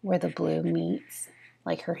where the blue meets,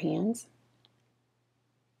 like her hands.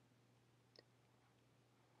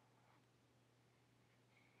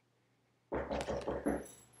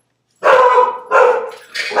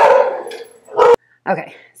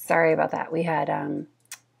 Okay, sorry about that. We had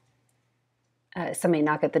somebody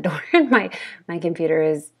knock at the door, and my computer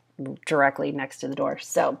is directly next to the door.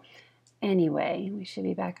 So anyway, we should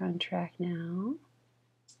be back on track now.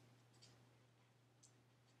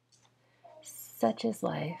 Such is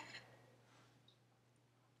life.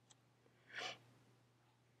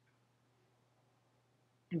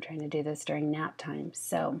 I'm trying to do this during nap time,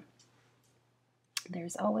 so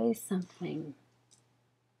there's always something.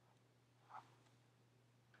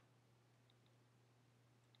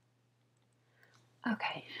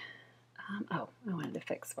 Okay. Oh, I wanted to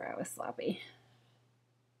fix where I was sloppy.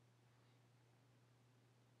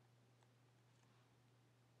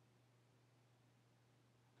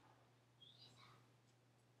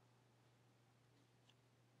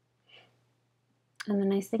 And the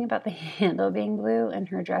nice thing about the handle being blue and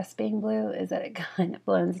her dress being blue is that it kind of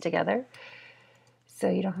blends together. So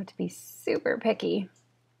you don't have to be super picky,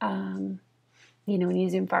 when you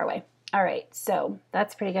zoom far away. All right, so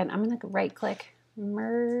that's pretty good. I'm going to right click,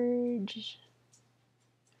 merge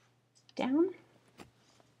down.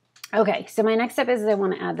 Okay, so my next step is I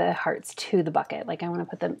want to add the hearts to the bucket. Like I want to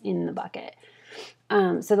put them in the bucket.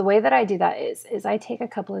 So the way that I do that is I take a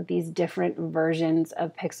couple of these different versions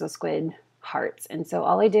of Pixel Squid hearts. And so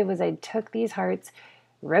all I did was I took these hearts,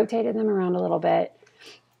 rotated them around a little bit,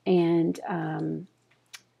 and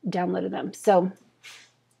downloaded them. So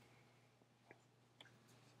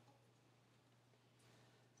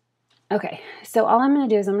okay, so all I'm going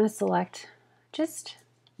to do is I'm going to select just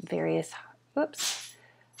various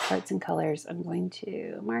hearts and colors. I'm going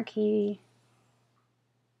to marquee,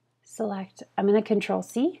 select, I'm going to Control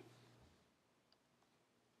C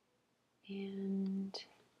and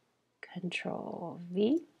Control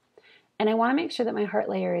V. And I want to make sure that my heart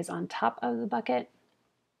layer is on top of the bucket.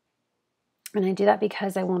 And I do that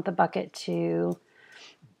because I want the bucket to,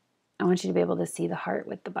 I want you to be able to see the heart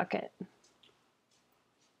with the bucket.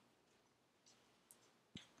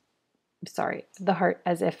 Sorry, the heart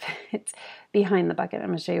as if it's behind the bucket. I'm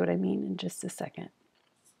going to show you what I mean in just a second.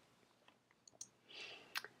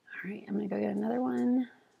 All right, I'm going to go get another one.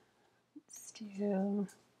 Let's do,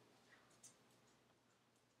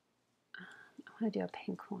 I want to do a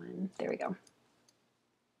pink one. There we go.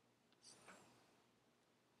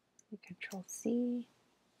 Control C.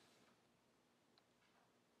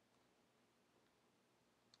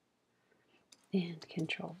 And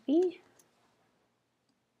Control V.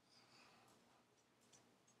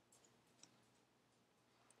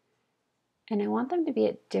 And I want them to be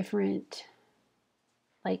at different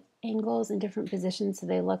angles and different positions so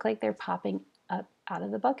they look like they're popping up out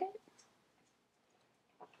of the bucket.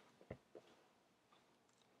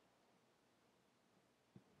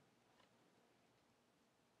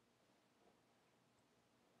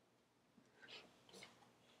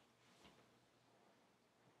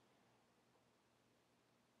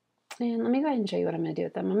 And let me go ahead and show you what I'm going to do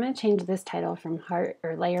with them. I'm going to change this title from heart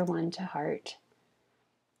or layer 1 to heart.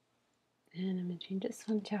 And I'm going to change this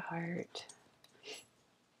one to heart.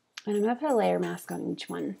 And I'm going to put a layer mask on each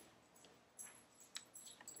one.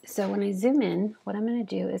 So when I zoom in, what I'm going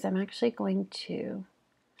to do is I'm actually going to,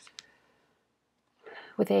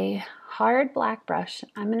 with a hard black brush,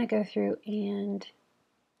 I'm going to go through and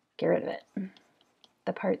get rid of it.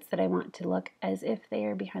 The parts that I want to look as if they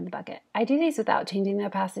are behind the bucket. I do these without changing the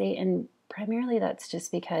opacity, and primarily that's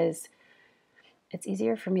just because it's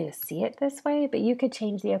easier for me to see it this way, but you could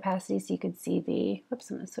change the opacity so you could see the, whoops,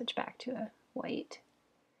 I'm going to switch back to a white.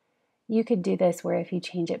 You could do this where if you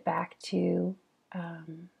change it back to,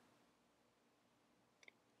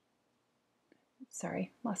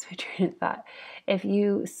 sorry, lost my train of thought. If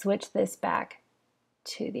you switch this back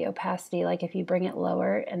to the opacity, like if you bring it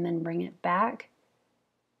lower and then bring it back,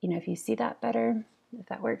 if you see that better, if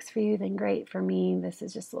that works for you, then great. For me, this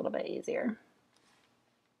is just a little bit easier.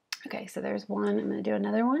 Okay, so there's one. I'm going to do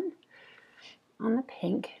another one on the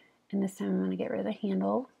pink, and this time I'm going to get rid of the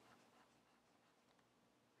handle.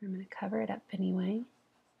 I'm going to cover it up anyway.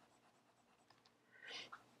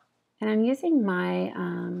 And I'm using my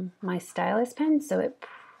my stylus pen, so it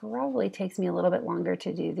probably takes me a little bit longer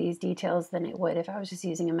to do these details than it would if I was just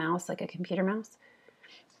using a mouse, like a computer mouse.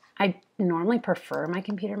 I normally prefer my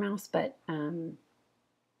computer mouse, but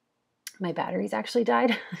my batteries actually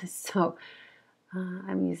died, so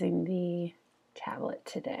I'm using the tablet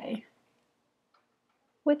today,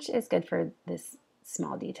 which is good for this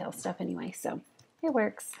small detail stuff anyway, so it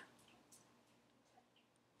works.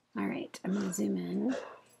 All right, I'm going to zoom in.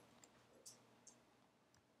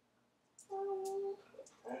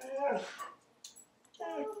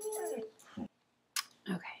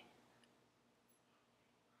 Okay.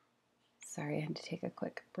 Sorry, I had to take a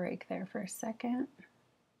quick break there for a second.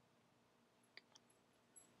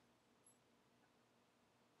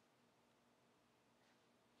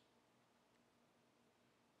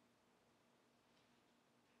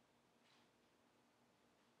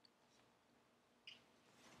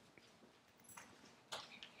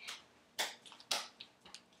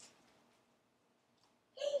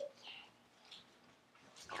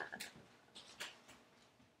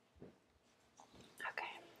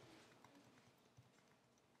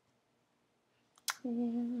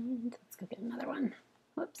 And let's go get another one.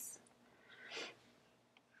 Whoops.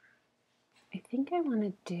 I think I want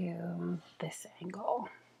to do this angle.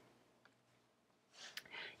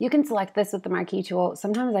 You can select this with the marquee tool.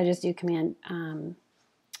 Sometimes I just do command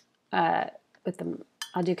with the,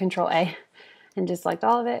 I'll do Control A and just select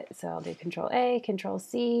all of it. So I'll do Control A, Control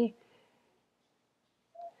C,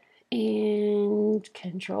 and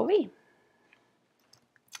Control V.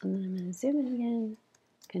 And then I'm going to zoom in again.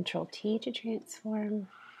 Control T to transform.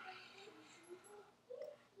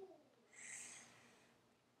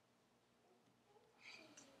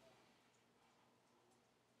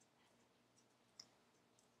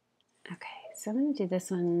 Okay, so I'm going to do this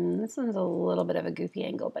one. This one's a little bit of a goofy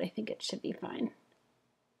angle, but I think it should be fine.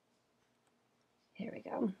 Here we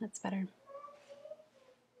go. That's better.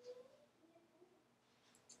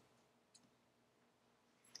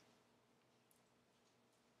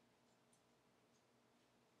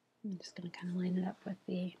 I'm just going to kind of line it up with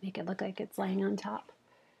the, make it look like it's laying on top.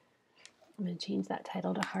 I'm going to change that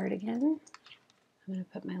title to Heart again. I'm going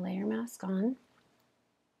to put my layer mask on.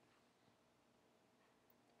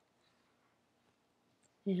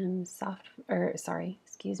 And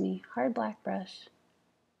hard black brush.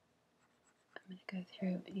 I'm going to go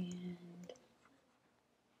through and,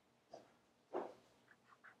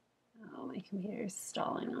 oh, my computer's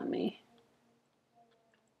stalling on me.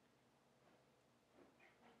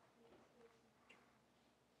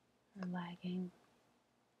 Or lagging.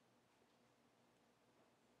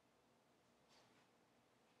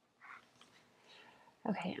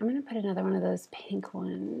 Okay, I'm going to put another one of those pink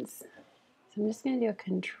ones. So I'm just going to do a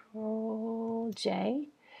Control J.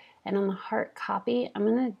 And on the heart copy, I'm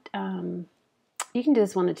going to, you can do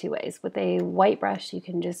this one of two ways. With a white brush, you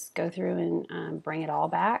can just go through and bring it all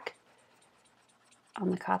back. On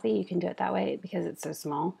the copy, you can do it that way because it's so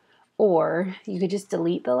small. Or you could just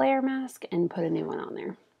delete the layer mask and put a new one on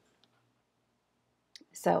there.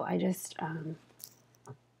 So I just, I'm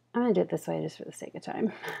going to do it this way just for the sake of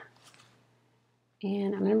time.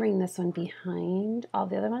 And I'm going to bring this one behind all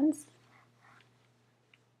the other ones.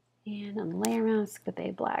 And on the layer mask with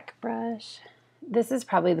a black brush. This is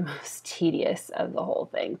probably the most tedious of the whole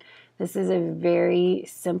thing. This is a very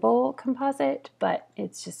simple composite, but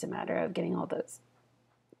it's just a matter of getting all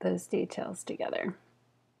those details together.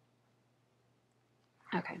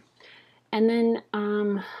 Okay, and then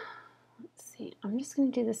let's see, I'm just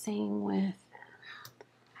going to do the same with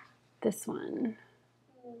this one.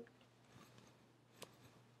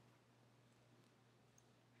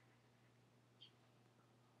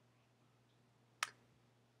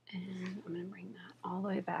 And I'm going to bring that all the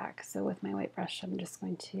way back. So with my white brush, I'm just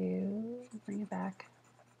going to bring it back.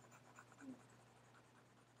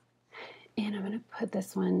 And I'm going to put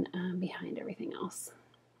this one behind everything else.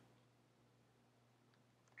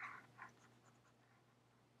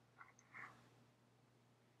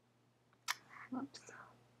 Whoops.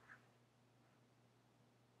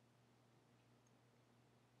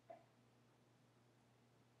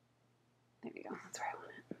 There we go. That's where I want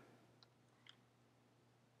it.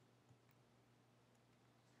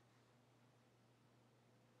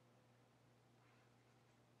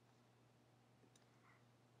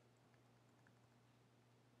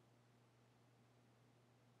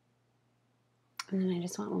 And then I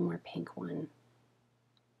just want one more pink one.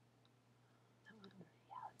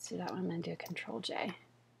 Yeah, let's do that one. I'm going to do a Control J. And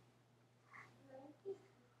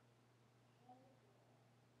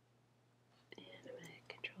I'm going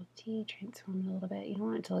to Control T, transform it a little bit. You don't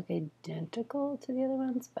want it to look identical to the other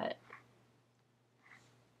ones, but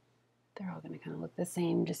they're all going to kind of look the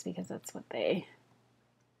same just because that's what they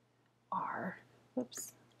are.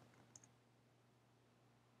 Whoops.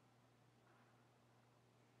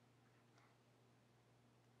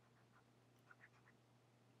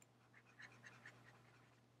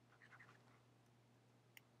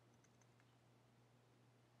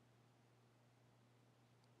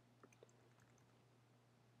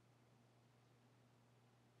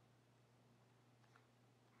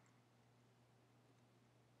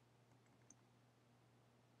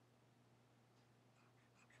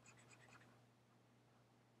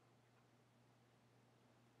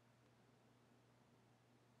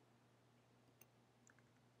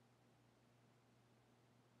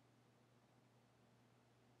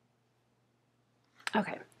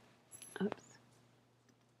 Okay. Oops.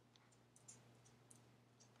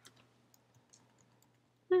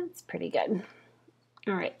 That's pretty good.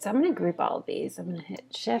 All right, so I'm going to group all of these. I'm going to hit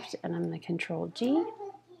Shift and I'm going to Control G.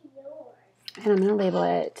 And I'm going to label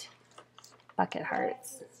it Bucket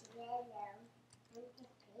Hearts.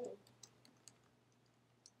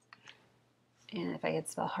 And if I could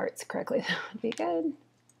spell hearts correctly, that would be good.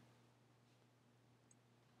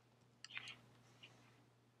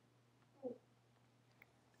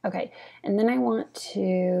 Okay, and then I want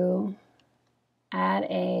to add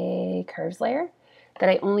a curves layer that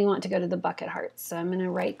I only want to go to the bucket hearts. So I'm going to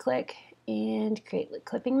right click and create a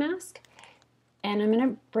clipping mask. And I'm going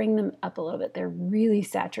to bring them up a little bit. They're really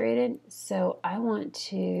saturated. So I want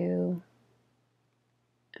to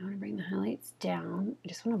bring the highlights down. I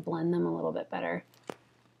just want to blend them a little bit better.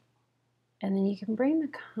 And then you can bring the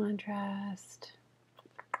contrast.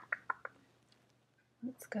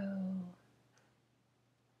 Let's go.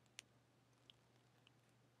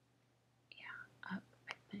 Yeah, up,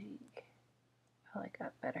 I think. I like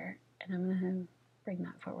that better. And I'm going to bring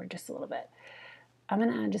that forward just a little bit. I'm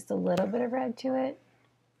going to add just a little bit of red to it.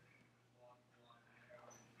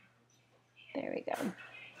 There we go.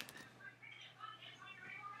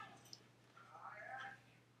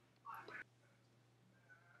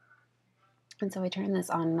 And so I turn this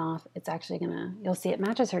on and off. It's actually gonna, you'll see it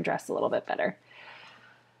matches her dress a little bit better.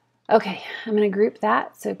 Okay, I'm gonna group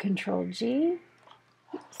that. So Control G.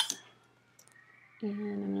 Oops. And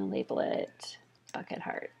I'm gonna label it Bucket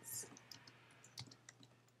Hearts.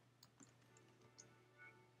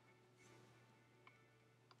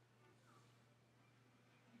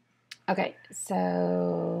 Okay,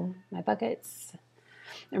 so my buckets,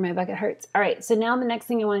 or my bucket hearts. All right, so now the next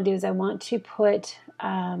thing I want to do is I want to put,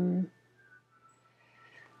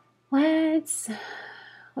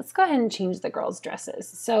 let's go ahead and change the girls' dresses.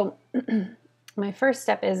 So my first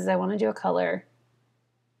step is I want to do a color.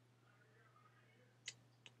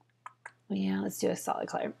 Yeah, let's do a solid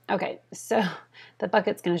color. Okay, so the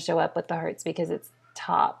bucket's going to show up with the hearts because it's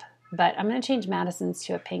top, but I'm going to change Madison's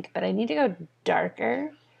to a pink, but I need to go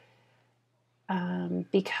darker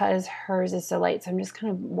because hers is so light. So I'm just kind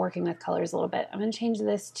of working with colors a little bit. I'm going to change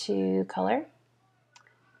this to color,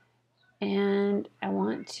 and I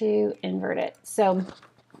want to invert it. So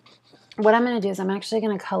what I'm going to do is I'm actually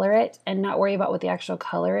going to color it and not worry about what the actual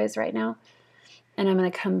color is right now. And I'm going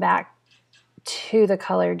to come back to the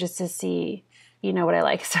color just to see, you know, what I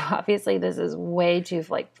like. So obviously this is way too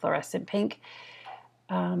like fluorescent pink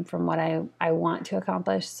from what I want to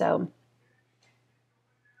accomplish. So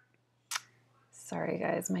sorry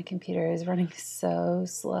guys, my computer is running so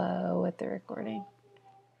slow with the recording.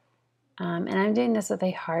 And I'm doing this with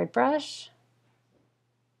a hard brush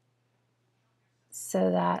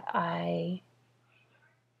so that I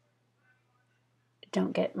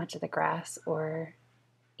don't get much of the grass or,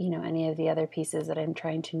 you know, any of the other pieces that I'm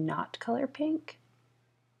trying to not color pink.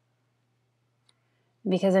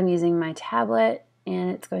 Because I'm using my tablet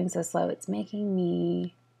and it's going so slow, it's making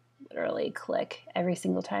me literally click every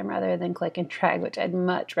single time rather than click and drag, which I'd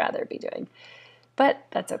much rather be doing. But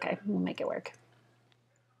that's okay, we'll make it work.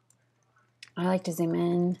 I like to zoom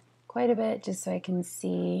in quite a bit just so I can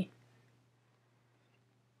see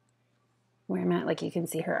where I'm at. Like you can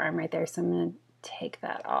see her arm right there, so I'm going to take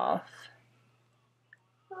that off.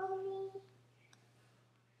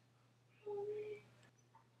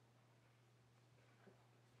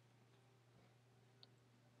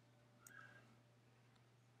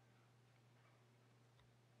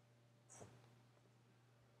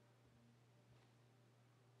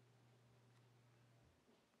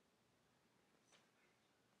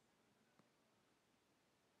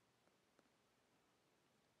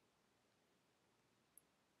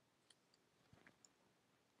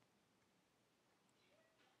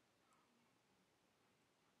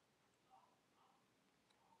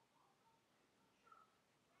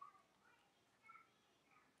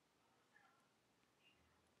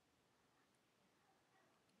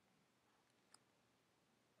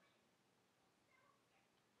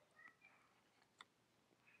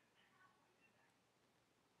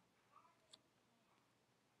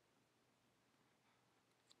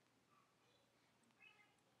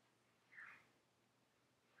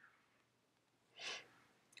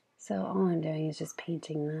 So all I'm doing is just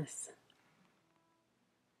painting this.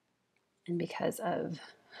 And because of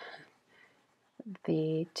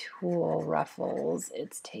the tulle ruffles,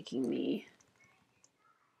 it's taking me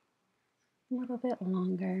a little bit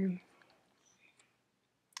longer.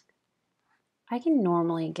 I can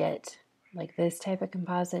normally get like this type of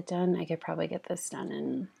composite done. I could probably get this done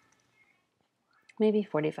in maybe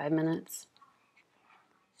 45 minutes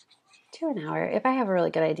to an hour if I have a really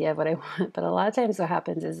good idea of what I want. But a lot of times what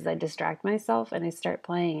happens is I distract myself and I start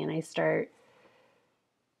playing and I start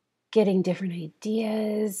getting different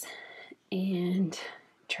ideas and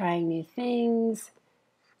trying new things.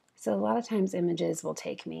 So a lot of times images will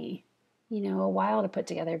take me, you know, a while to put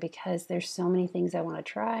together because there's so many things I want to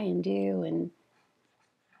try and do. And,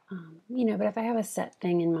 you know, but if I have a set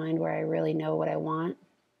thing in mind where I really know what I want,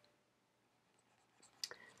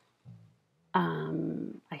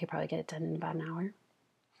 I could probably get it done in about an hour.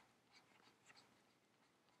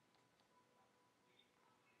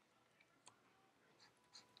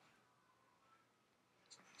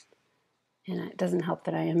 And it doesn't help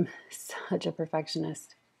that I am such a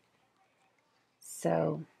perfectionist.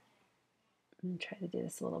 So I'm going to try to do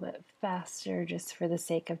this a little bit faster just for the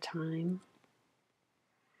sake of time.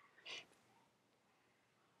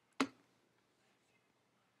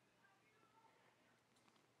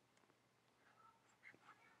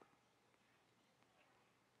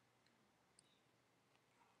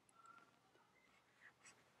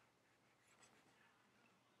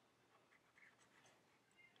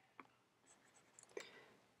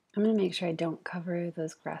 I'm going to make sure I don't cover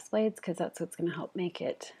those grass blades because that's what's going to help make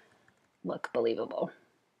it look believable.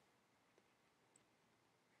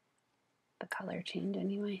 The color change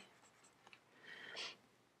anyway.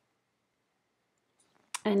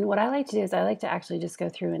 And what I like to do is I like to actually just go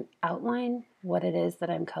through and outline what it is that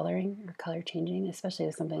I'm coloring or color changing, especially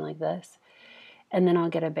with something like this. And then I'll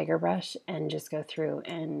get a bigger brush and just go through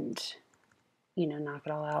and, you know, knock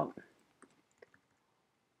it all out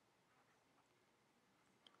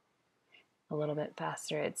a little bit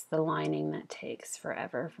faster. It's the lining that takes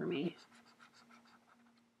forever for me.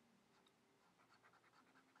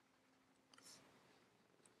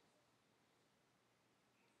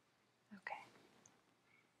 Okay.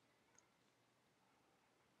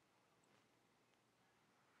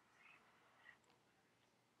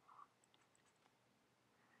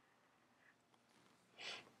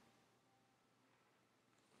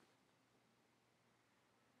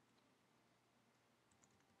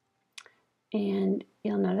 And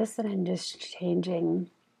you'll notice that I'm just changing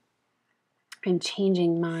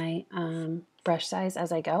my brush size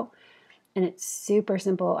as I go. And it's super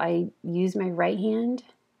simple. I use my right hand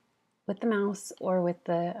with the mouse or with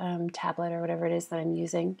the tablet or whatever it is that I'm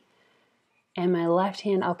using. And my left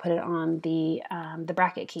hand, I'll put it on the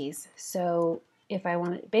bracket keys. So if I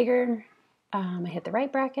want it bigger, I hit the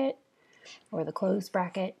right bracket or the closed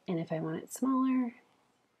bracket. And if I want it smaller,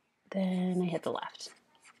 then I hit the left.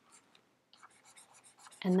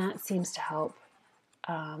 And that seems to help,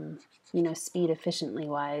 you know, speed efficiently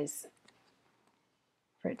wise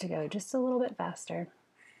for it to go just a little bit faster.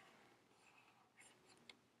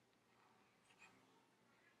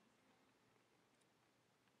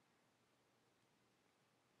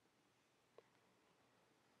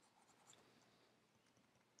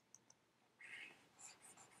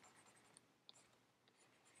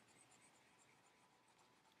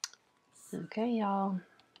 Okay, y'all,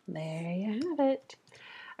 there you have it.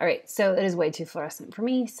 All right, so it is way too fluorescent for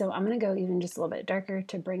me, so I'm gonna go even just a little bit darker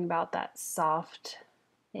to bring about that soft,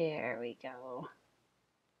 there we go.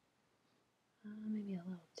 Maybe a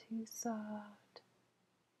little too soft.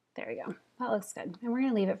 There we go, that looks good. And we're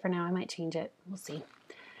gonna leave it for now. I might change it, we'll see.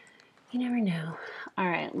 You never know. All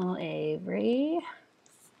right, little Avery.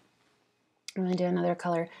 I'm gonna do another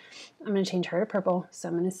color. I'm gonna change her to purple, so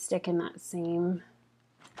I'm gonna stick in that same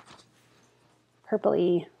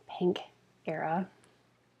purpley pink era.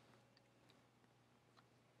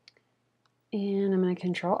 And I'm going to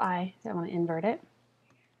Control I. I want to invert it.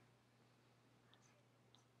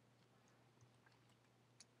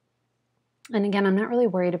 And again, I'm not really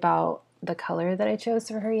worried about the color that I chose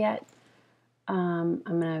for her yet. I'm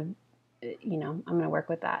going to, you know, I'm going to work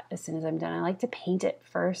with that as soon as I'm done. I like to paint it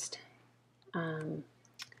first so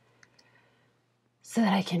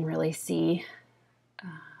that I can really see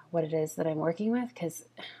what it is that I'm working with, because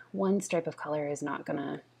one stripe of color is not going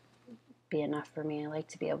to be enough for me. I like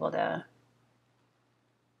to be able to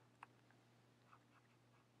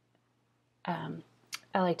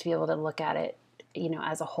look at it, you know,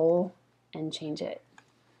 as a whole and change it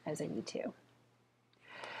as I need to.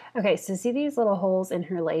 Okay, so see these little holes in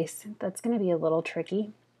her lace? That's going to be a little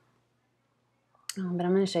tricky, but I'm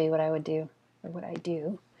going to show you what I would do, or what I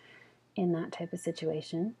do in that type of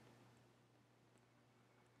situation.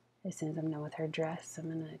 As soon as I'm done with her dress,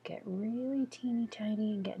 I'm going to get really teeny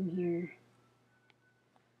tiny and get in here.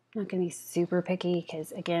 I'm not going to be super picky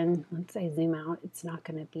because, again, once I zoom out, it's not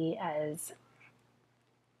going to be as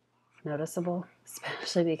noticeable,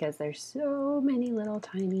 especially because there's so many little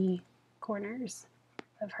tiny corners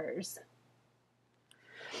of hers.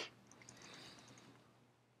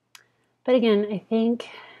 But again, I think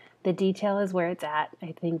the detail is where it's at.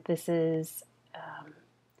 I think this is,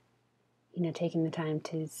 you know, taking the time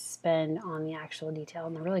to spend on the actual detail.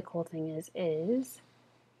 And the really cool thing is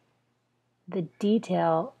the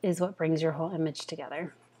detail is what brings your whole image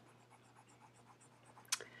together.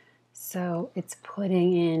 So it's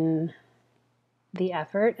putting in the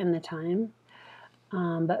effort and the time.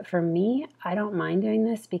 But for me, I don't mind doing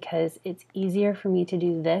this because it's easier for me to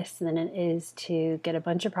do this than it is to get a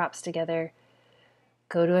bunch of props together,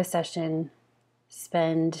 go to a session,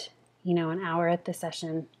 spend, you know, an hour at the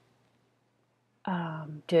session,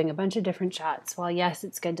 doing a bunch of different shots. While yes,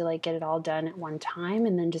 it's good to like get it all done at one time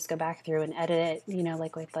and then just go back through and edit it, you know,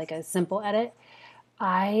 like with like a simple edit.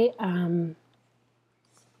 I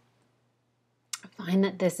find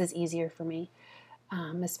that this is easier for me,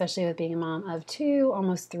 especially with being a mom of 2,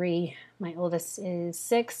 almost 3. My oldest is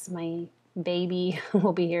 6. My baby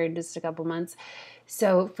will be here in just a couple months.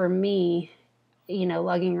 So for me, you know,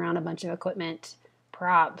 lugging around a bunch of equipment,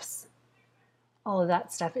 props, all of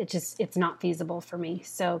that stuff, it's not feasible for me.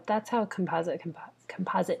 So that's how composite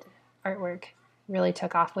artwork really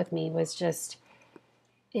took off with me, was just,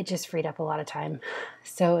 it just freed up a lot of time.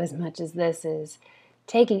 So as much as this is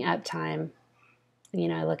taking up time, you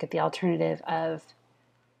know, I look at the alternative of,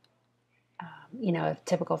 you know, a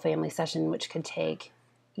typical family session, which could take,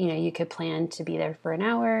 you know, you could plan to be there for an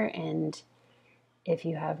hour. And if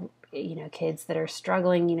you have, you know, kids that are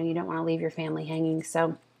struggling, you know, you don't want to leave your family hanging.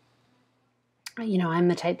 So, you know, I'm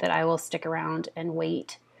the type that I will stick around and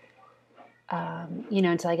wait, you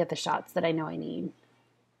know, until I get the shots that I know I need.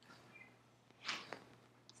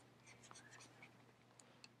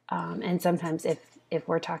 And sometimes if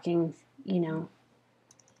we're talking, you know,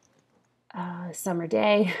 summer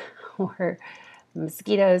day or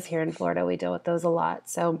mosquitoes here in Florida, we deal with those a lot.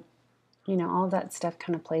 So, you know, all of that stuff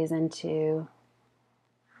kind of plays into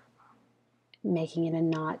making it a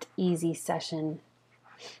not easy session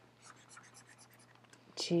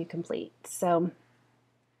to complete. So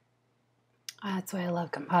that's why I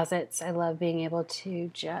love composites. I love being able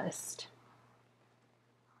to just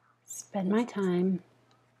spend my time.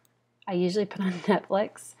 I usually put on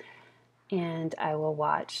Netflix and I will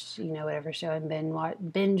watch, you know, whatever show I'm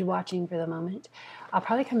binge watching for the moment. I'll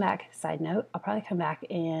probably come back, side note, I'll probably come back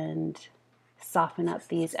and soften up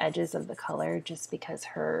these edges of the color, just because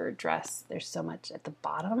her dress, there's so much at the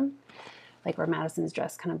bottom, like where Madison's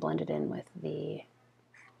dress kind of blended in with the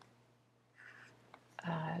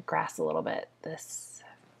grass a little bit. This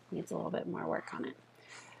needs a little bit more work on it.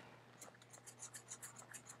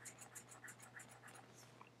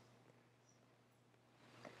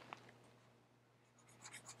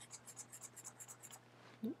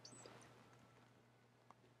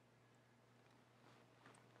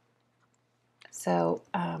 So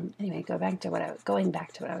anyway, going back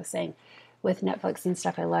to what I was saying with Netflix and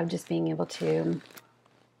stuff. I love just being able to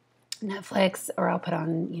Netflix, or I'll put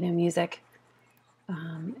on, you know, music,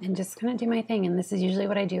 and just kind of do my thing. And this is usually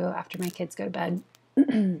what I do after my kids go to bed.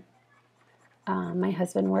 My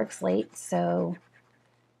husband works late, so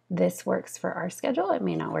this works for our schedule. It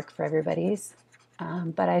may not work for everybody's,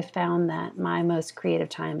 but I found that my most creative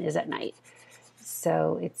time is at night.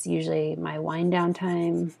 So it's usually my wind down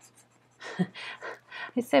time.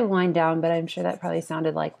 I say wind down, but I'm sure that probably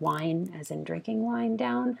sounded like wine, as in drinking wine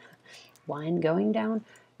down, wine going down,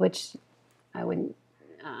 which I wouldn't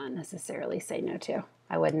necessarily say no to.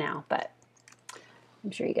 I would now, but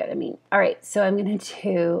I'm sure you get what I mean. All right, so I'm going to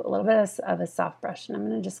do a little bit of a soft brush, and I'm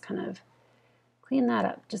going to just kind of clean that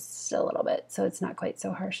up just a little bit so it's not quite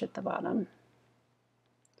so harsh at the bottom.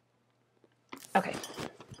 Okay.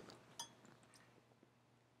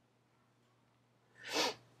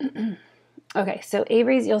 Okay, so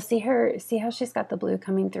Avery's, you'll see how she's got the blue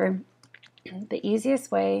coming through. The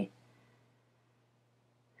easiest way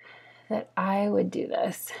that I would do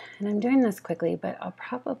this, and I'm doing this quickly, but I'll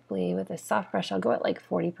probably, with a soft brush, I'll go at like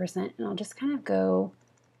 40%, and I'll just kind of go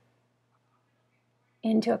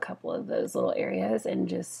into a couple of those little areas and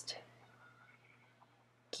just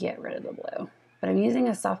get rid of the blue. But I'm using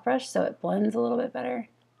a soft brush so it blends a little bit better.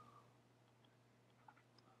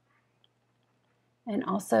 And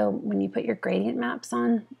also, when you put your gradient maps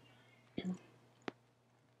on,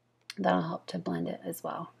 that'll help to blend it as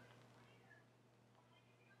well.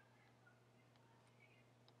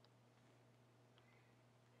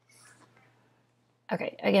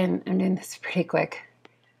 Okay, again, I'm doing this pretty quick.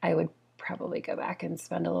 I would probably go back and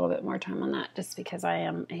spend a little bit more time on that, just because I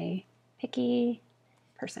am a picky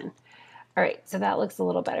person. All right, so that looks a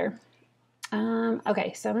little better.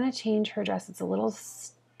 Okay, so I'm going to change her dress. It's still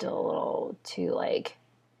a little too like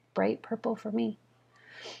bright purple for me.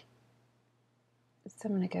 So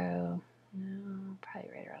I'm going to go, no, probably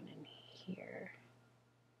right around in here.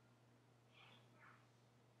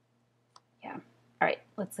 Yeah. All right,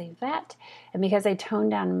 let's leave that. And because I toned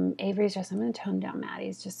down Avery's dress, I'm going to tone down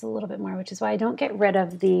Maddie's just a little bit more, which is why I don't get rid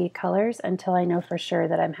of the colors until I know for sure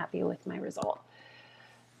that I'm happy with my result.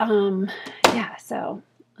 Yeah, so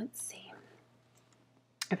let's see.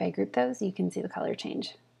 If I group those, you can see the color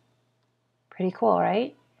change. Pretty cool,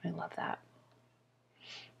 right? I love that.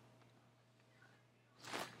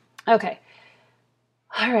 Okay.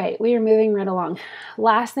 All right, we are moving right along.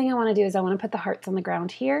 Last thing I want to do is I want to put the hearts on the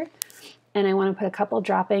ground here. and I want to put a couple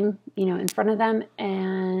dropping, in front of them,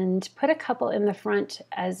 and put a couple in the front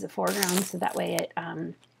as a foreground, so that way it,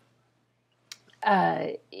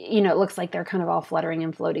 it looks like they're kind of all fluttering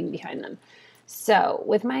and floating behind them. So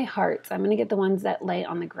with my hearts, I'm going to get the ones that lay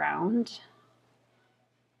on the ground.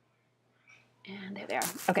 And there they are.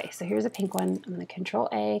 Okay, so here's a pink one. I'm going to Control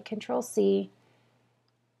A, Control C,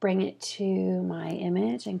 bring it to my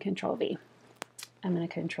image, and Control V. I'm going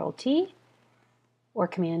to Control T or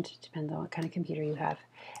Command, depends on what kind of computer you have.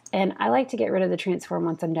 And I like to get rid of the transform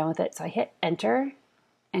once I'm done with it, so I hit Enter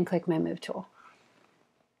and click my Move tool.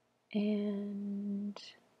 And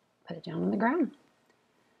put it down on the ground.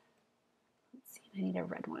 Let's see, I need a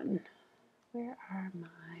red one. Where are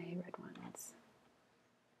my red ones?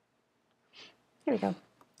 There we go.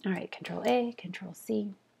 All right, Control A, Control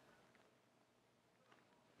C,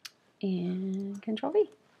 and Control V.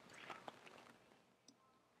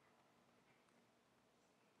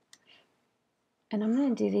 And I'm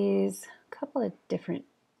going to do these a couple of different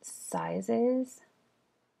sizes.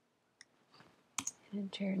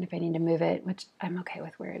 Enter, and if I need to move it, which I'm okay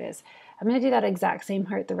with where it is, I'm going to do that exact same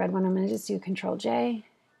heart, the red one. I'm going to just do Control J,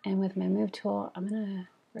 and with my Move tool, I'm going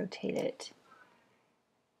to rotate it.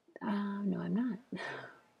 No, I'm not.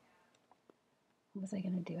 What was I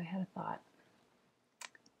going to do? I had a thought.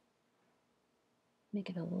 Make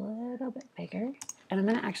it a little bit bigger, and I'm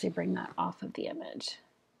going to actually bring that off of the image.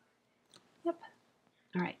 Yep.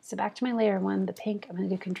 All right, so back to my layer one, the pink. I'm going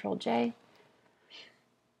to do Control J.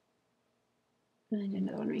 I'm going to do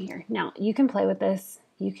another one right here. Now, you can play with this.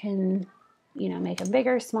 You can, make them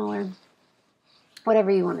bigger, smaller,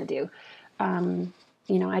 whatever you want to do.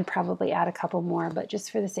 I'd probably add a couple more, but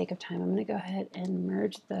just for the sake of time, I'm going to go ahead and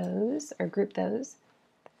merge those or group those,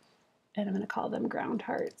 and I'm going to call them ground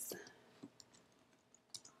hearts.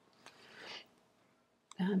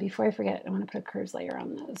 Before I forget, I want to put a curves layer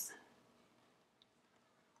on those.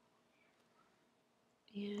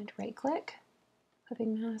 And right click,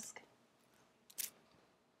 clipping mask.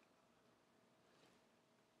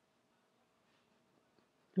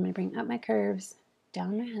 I'm going to bring up my curves,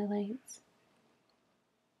 down my highlights,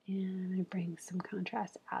 and I'm going to bring some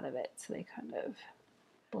contrast out of it so they kind of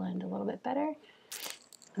blend a little bit better.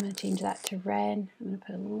 I'm going to change that to red. I'm going to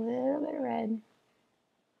put a little bit of red,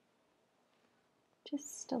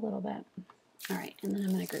 just a little bit. All right, and then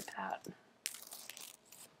I'm going to group that.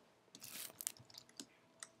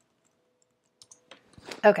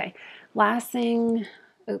 Okay, last thing,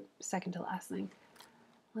 second to last thing.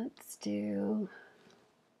 Let's do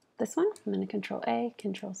this one. I'm going to Control A,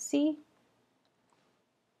 Control C,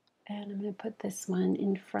 and I'm going to put this one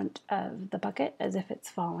in front of the bucket as if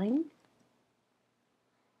it's falling.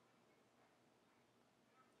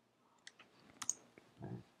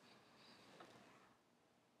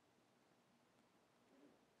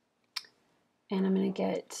 And I'm going to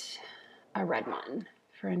get a red one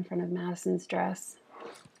for in front of Madison's dress.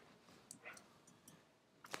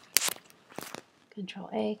 Control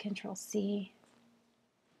A, Control C.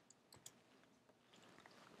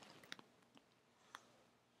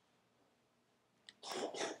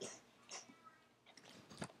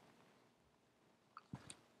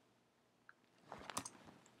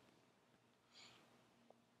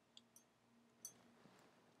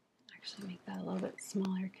 Actually make that a little bit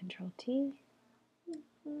smaller, Control T. And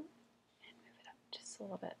move it up just a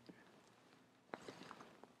little bit.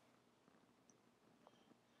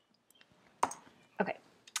 Okay.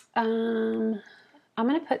 I'm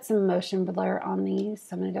going to put some motion blur on these. So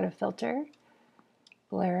I'm going to go to Filter,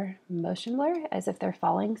 Blur, Motion Blur, as if they're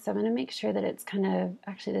falling. So I'm going to make sure that it's kind of,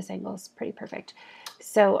 actually this angle is pretty perfect.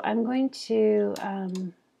 So I'm going to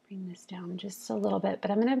bring this down just a little bit,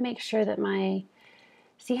 but I'm going to make sure that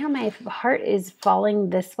see how my heart is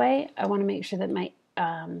falling this way? I want to make sure that my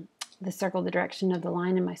the circle, the direction of the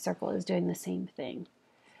line in my circle is doing the same thing.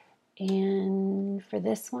 And for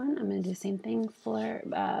this one, I'm going to do the same thing,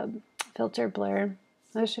 Filter, Blur,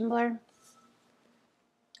 Motion Blur.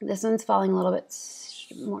 This one's falling a little bit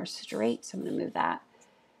more straight, so I'm going to move that.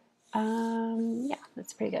 Yeah,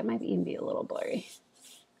 that's pretty good. It might even be a little blurry,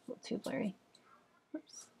 a little too blurry.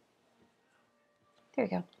 Oops. There we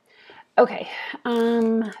go. Okay,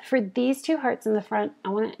 for these two hearts in the front, I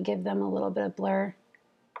want to give them a little bit of blur.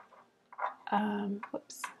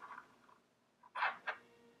 Whoops.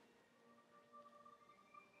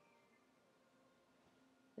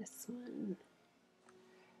 This one.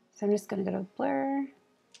 So I'm just going to go to Blur,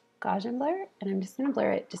 Gaussian Blur, and I'm just going to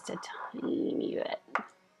blur it just a tiny bit.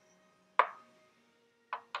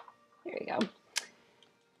 There we go.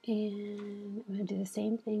 And I'm going to do the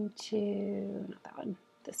same thing to, not that one,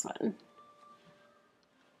 this one.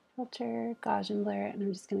 Filter, Gaussian blur, and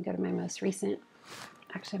I'm just going to go to my most recent.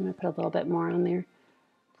 Actually, I'm going to put a little bit more on there.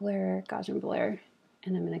 Blur, Gaussian blur,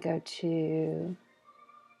 and I'm going to go to,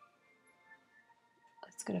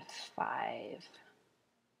 let's go to 5.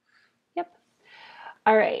 Yep.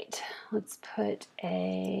 All right, let's put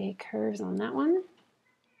a curves on that one.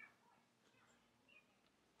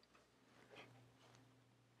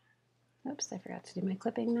 Oops, I forgot to do my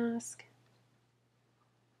clipping mask.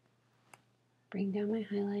 Bring down my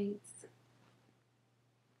highlights.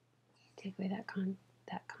 Take away that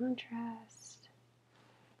contrast.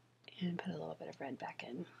 And put a little bit of red back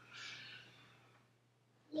in.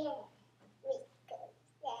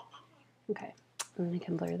 Okay, and then I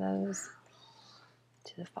can blur those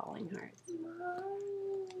to the falling hearts.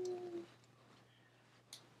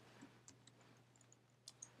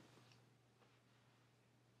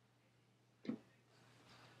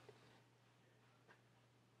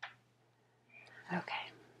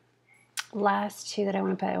 Okay, last two that I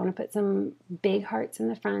want to put some big hearts in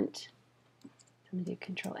the front. I'm going to do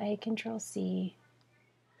Control A, Control C,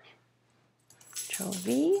 Control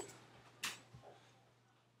V.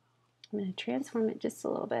 I'm going to transform it just a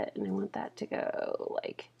little bit, and I want that to go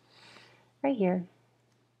like right here.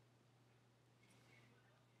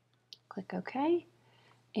 Click OK.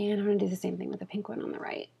 And I'm going to do the same thing with the pink one on the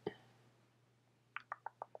right.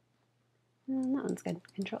 And that one's good.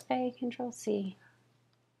 Control A, Control C,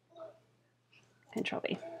 Control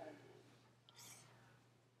V.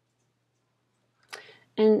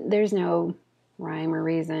 And there's no rhyme or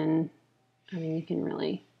reason. I mean, you can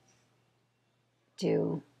really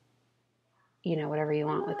do, you know, whatever you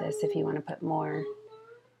want with this if you want to put more.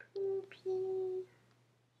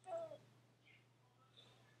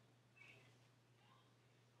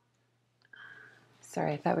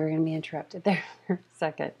 Sorry, I thought we were going to be interrupted there for a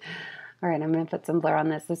second. All right, I'm going to put some blur on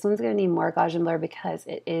this. This one's going to need more Gaussian blur because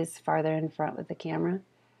it is farther in front with the camera.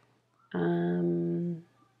 Probably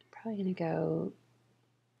going to go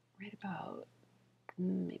right about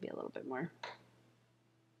maybe a little bit more.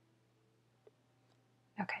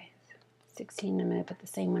 Okay, 16. I'm going to put the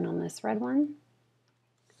same one on this red one.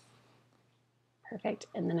 Perfect.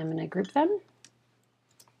 And then I'm going to group them.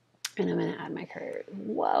 And I'm going to add my curve.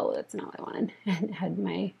 Whoa, that's not what I wanted. And add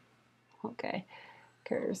my, okay,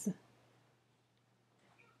 curves.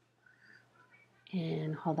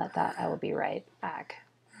 And hold that thought. I will be right back.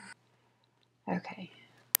 Okay,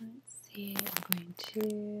 let's see. I'm going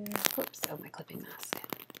to, oops, oh, my clipping mask.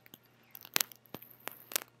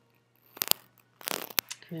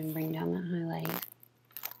 I'm going to bring down that highlight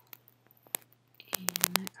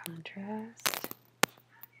and that contrast.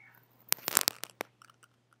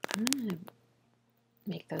 I'm going to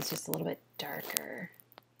make those just a little bit darker.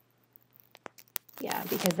 Yeah,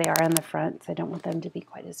 because they are in the front, so I don't want them to be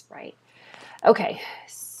quite as bright. Okay,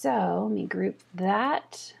 so let me group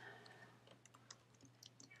that.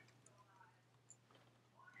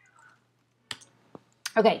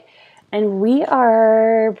 Okay, and we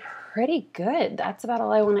are pretty good. That's about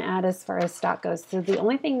all I want to add as far as stock goes. So the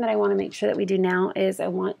only thing that I want to make sure that we do now is I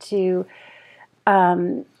want to,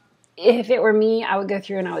 if it were me, I would go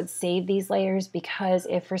through and I would save these layers, because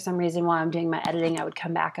if for some reason while I'm doing my editing, I would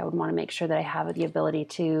come back, I would want to make sure that I have the ability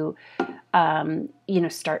to, you know,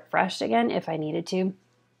 start fresh again if I needed to.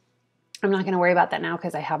 I'm not going to worry about that now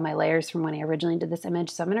because I have my layers from when I originally did this image.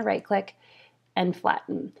 So I'm going to right click and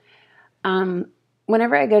flatten.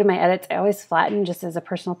 Whenever I go to my edits, I always flatten just as a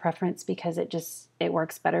personal preference because it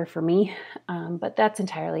works better for me. But that's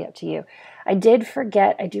entirely up to you. I did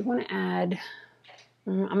forget, I do want to add,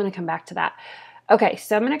 I'm going to come back to that. Okay,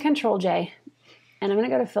 so I'm going to Control J and I'm going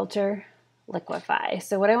to go to Filter, Liquify.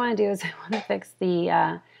 So what I want to do is I want to fix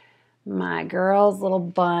the my girl's little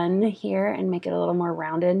bun here and make it a little more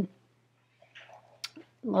rounded,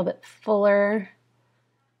 a little bit fuller.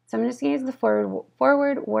 So I'm just going to use the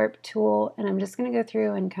forward warp tool, and I'm just going to go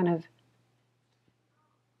through and kind of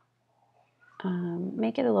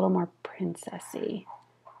make it a little more princessy,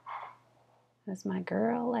 as my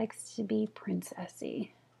girl likes to be princessy.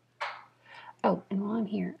 Oh, and while I'm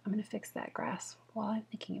here, I'm going to fix that grass while I'm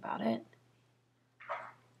thinking about it.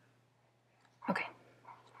 Okay.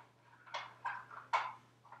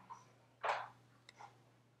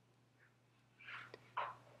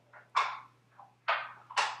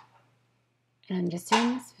 And I'm just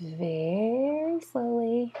doing this very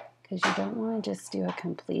slowly because you don't want to just do a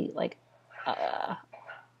complete, like a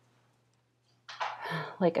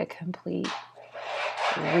complete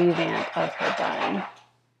revamp of her bun.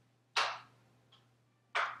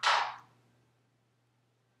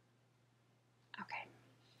 Okay.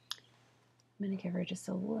 I'm going to give her just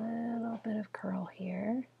a little bit of curl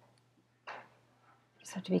here.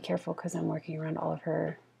 just have to be careful because I'm working around all of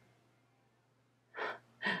her,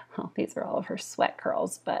 well, these are all of her sweat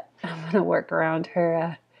curls, but I'm going to work around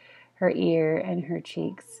her, her ear and her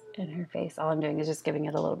cheeks and her face. All I'm doing is just giving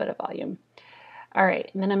it a little bit of volume. All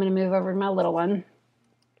right, and then I'm going to move over to my little one,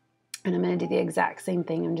 and I'm going to do the exact same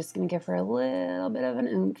thing. I'm just going to give her a little bit of an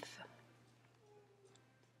oomph.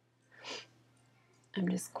 I'm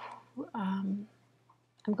just, I'm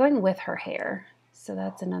going with her hair, so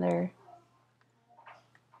that's another.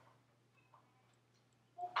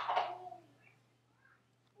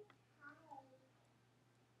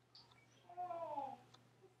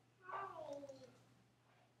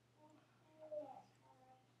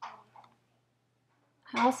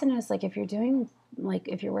 I also notice, like, if you're doing, like,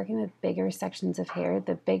 if you're working with bigger sections of hair,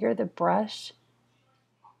 the bigger the brush,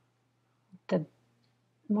 the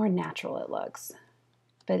more natural it looks.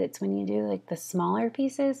 But it's when you do, like, the smaller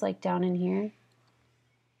pieces, like down in here,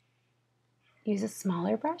 use a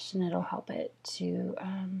smaller brush and it'll help it to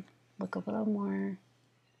look a little more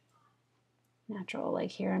natural.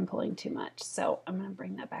 Like here, I'm pulling too much, so I'm going to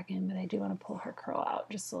bring that back in, but I do want to pull her curl out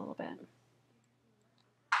just a little bit.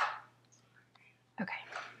 Okay.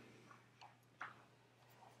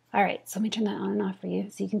 All right, so let me turn that on and off for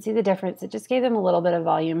you so you can see the difference. It just gave them a little bit of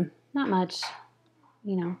volume, not much,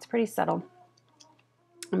 you know, it's pretty subtle.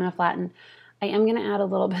 I'm going to flatten. I am going to add a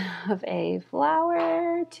little bit of a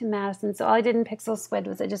flower to Madison. So all I did in Pixel Squid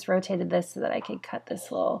was I just rotated this so that I could cut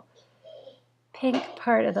this little pink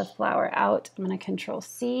part of the flower out. I'm going to Control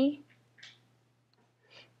C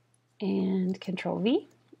and Control V,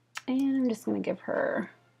 and I'm just going to give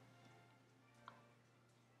her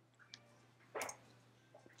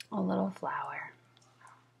a little flower.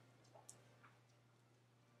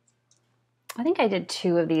 I think I did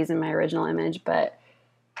 2 of these in my original image, but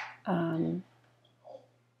I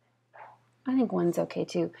think one's okay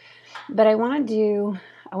too. But I want to do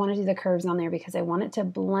the curves on there because I want it to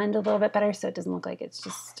blend a little bit better so it doesn't look like it's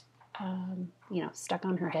just you know, stuck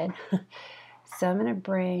on her head. So I'm gonna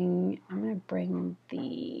bring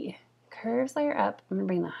the curves layer up. I'm gonna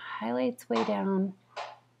bring the highlights way down,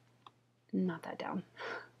 not that down.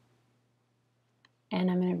 And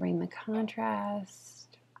I'm going to bring the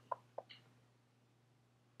contrast.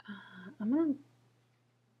 I'm going to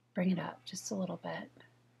bring it up just a little bit.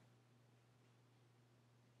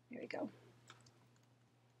 There we go.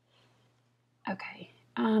 Okay.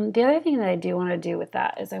 The other thing that I do want to do with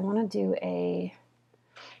that is I want to do a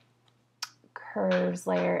curves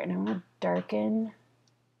layer, and I want to darken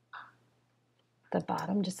the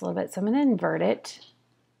bottom just a little bit. So I'm going to invert it.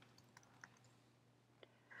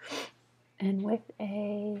 And with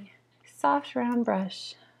a soft round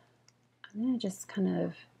brush, I'm going to just kind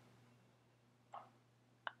of,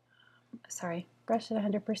 brush it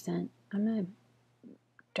 100%. I'm going to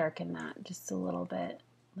darken that just a little bit,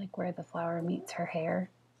 like where the flower meets her hair.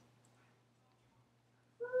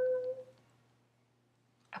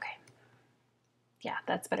 Okay. Yeah,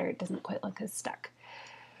 that's better. It doesn't quite look as stuck.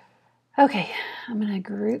 Okay, I'm going to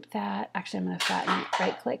group that. Actually, I'm going to flatten it.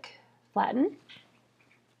 Right-click, flatten.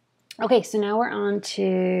 Okay, so now we're on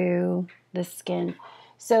to the skin.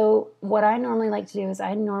 So what I normally like to do is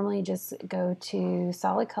I normally just go to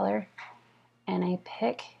solid color and I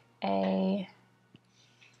pick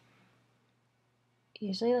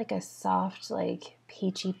usually like a soft, like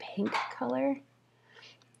peachy pink color.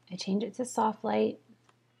 I change it to soft light.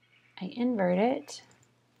 I invert it.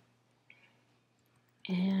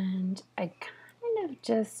 And I kind of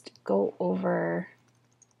just go over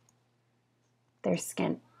their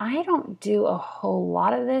skin. I don't do a whole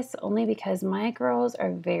lot of this only because my girls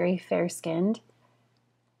are very fair-skinned.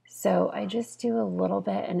 So I just do a little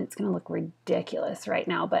bit, and it's going to look ridiculous right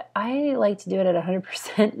now, but I like to do it at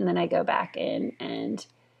 100% and then I go back in and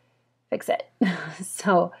fix it.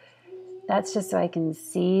 So that's just so I can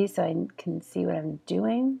see what I'm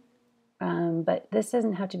doing. But this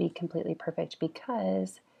doesn't have to be completely perfect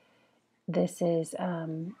because this is,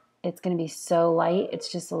 it's going to be so light.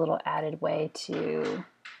 It's just a little added way to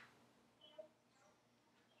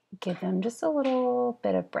give them just a little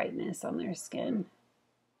bit of brightness on their skin.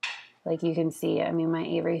 Like you can see, I mean, my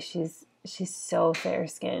Avery, she's so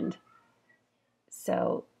fair-skinned.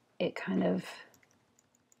 So it kind of,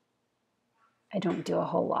 I don't do a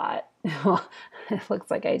whole lot. Well, it looks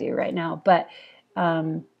like I do right now, but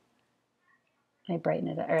I brighten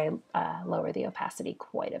it, or I lower the opacity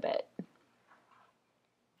quite a bit.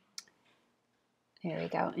 There we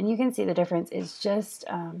go. And you can see the difference is just,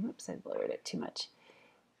 oops, I lowered it too much.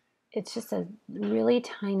 It's just a really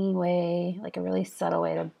tiny way, like a really subtle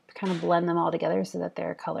way to kind of blend them all together so that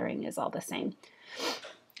their coloring is all the same.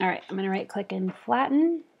 All right, I'm going to right click and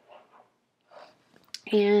flatten.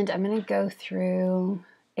 And I'm going to go through,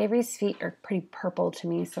 Avery's feet are pretty purple to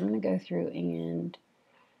me, so I'm going to go through and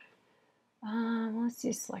let's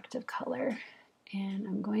do selective color. And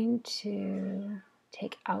I'm going to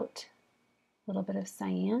take out a little bit of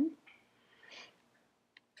cyan,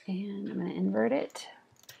 and I'm going to invert it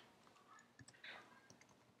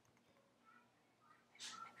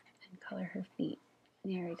and color her feet.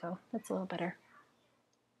 There we go. That's a little better.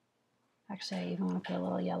 Actually, I even want to put a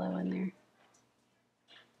little yellow in there.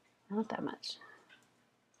 Not that much.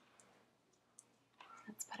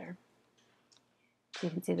 That's better. So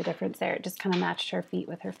you can see the difference there. It just kind of matched her feet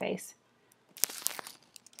with her face.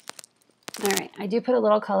 All right, I do put a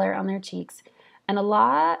little color on their cheeks. And a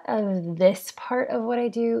lot of this part of what I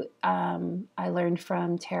do, I learned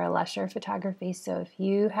from Tara Lesher Photography. So if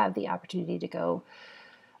you have the opportunity to go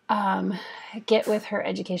get with her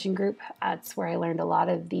education group, that's where I learned a lot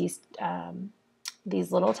of these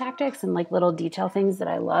little tactics and like little detail things that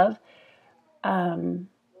I love. And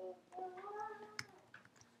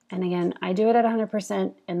again, I do it at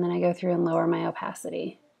 100%, and then I go through and lower my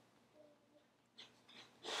opacity.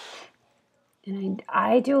 And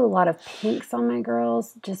I do a lot of pinks on my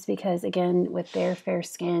girls just because, again, with their fair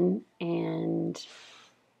skin and,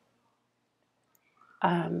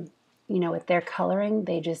 you know, with their coloring,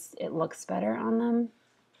 it looks better on them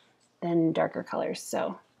than darker colors.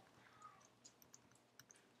 So,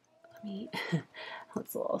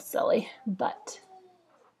 that's a little silly, but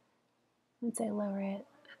once I lower it,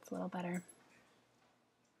 that's a little better.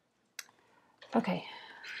 Okay,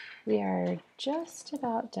 we are just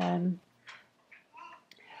about done.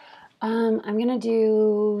 I'm going to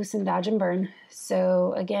do some dodge and burn.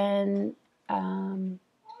 So again,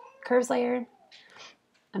 curves layer,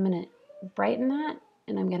 I'm going to brighten that,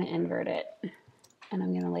 and I'm going to invert it. And I'm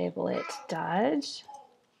going to label it dodge.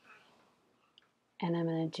 And I'm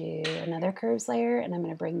going to do another curves layer, and I'm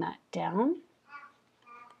going to bring that down,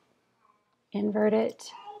 invert it,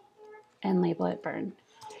 and label it burn.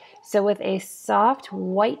 So with a soft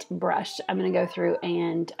white brush, I'm going to go through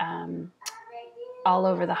and all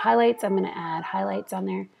over the highlights, I'm going to add highlights on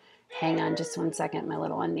there. Hang on just one second. My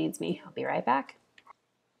little one needs me. I'll be right back.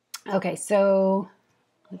 Okay, so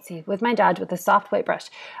let's see. With my dodge, with a soft white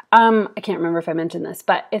brush, I can't remember if I mentioned this,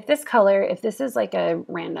 but if this is like a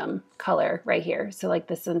random color right here, so like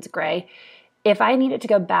this one's gray, if I need it to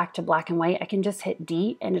go back to black and white, I can just hit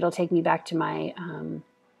D, and it'll take me back to my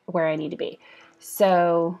where I need to be.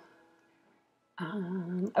 So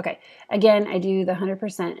okay, again, I do the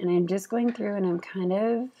 100%, and I'm just going through and I'm kind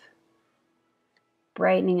of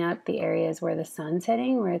brightening up the areas where the sun's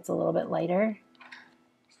hitting, where it's a little bit lighter.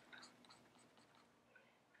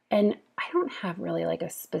 And I don't have really like a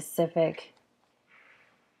specific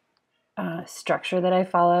structure that I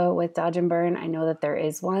follow with dodge and burn. I know that there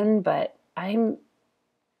is one, but I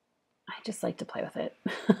just like to play with it.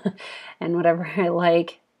 And whatever I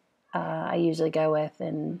like, I usually go with.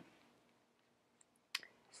 And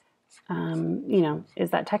you know, is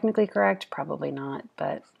that technically correct? Probably not,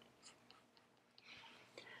 but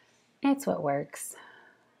it's what works.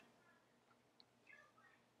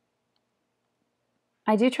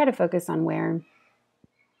 I do try to focus on where,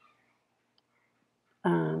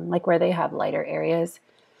 like where they have lighter areas.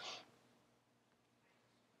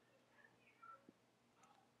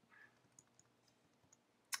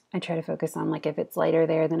 I try to focus on, like, if it's lighter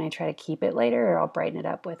there, then I try to keep it lighter, or I'll brighten it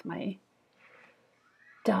up with my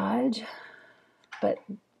dodge. But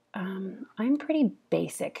I'm pretty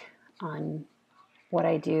basic on what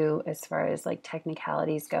I do as far as like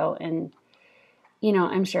technicalities go. And, you know,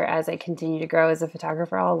 I'm sure as I continue to grow as a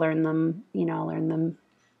photographer, I'll learn them, you know,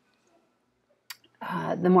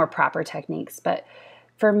 the more proper techniques. But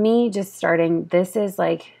for me, just starting, this is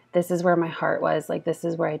where my heart was. Like, this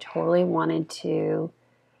is where I totally wanted to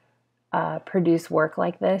produce work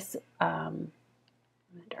like this. I'm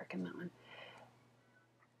going to darken that one.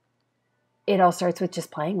 It all starts with just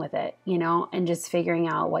playing with it, you know, and just figuring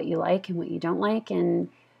out what you like and what you don't like. And,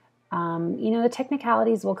 you know, the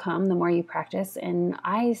technicalities will come the more you practice. And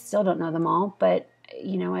I still don't know them all, but,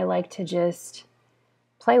 you know, I like to just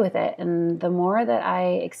play with it. And the more that I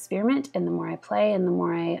experiment and the more I play and the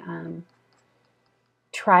more I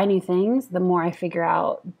try new things, the more I figure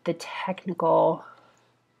out the technical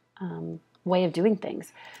way of doing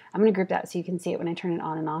things. I'm going to group that so you can see it when I turn it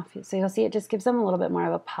on and off. So you'll see it just gives them a little bit more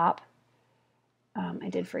of a pop. I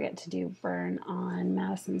did forget to do burn on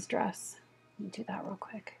Madison's dress. Let me do that real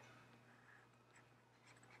quick.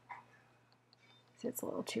 So it's a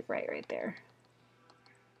little too bright right there.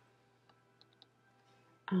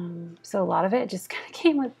 So a lot of it just kind of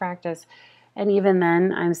came with practice. And even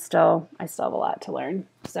then, I still have a lot to learn.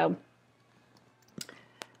 So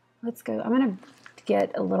let's go. I'm going to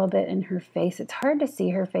get a little bit in her face. It's hard to see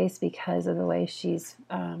her face because of the way she's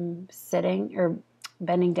sitting or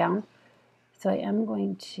bending down. So I am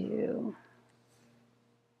going to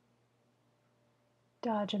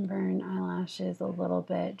dodge and burn eyelashes a little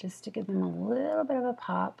bit just to give them a little bit of a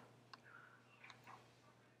pop.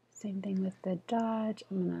 Same thing with the dodge.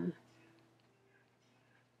 I'm going to,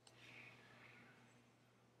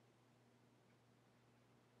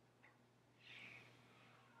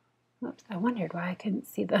 whoops, I wondered why I couldn't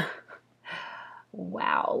see the,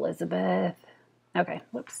 wow, Elizabeth. Okay,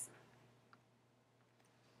 whoops.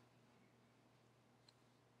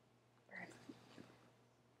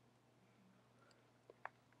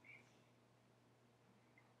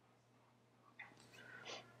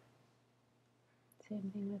 Same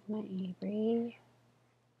thing with my Avery.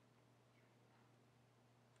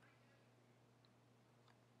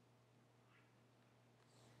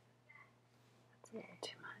 That's a little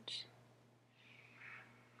too much.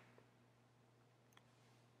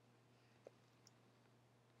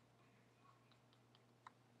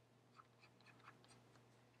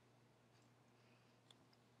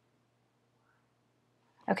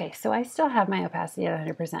 Okay, so I still have my opacity at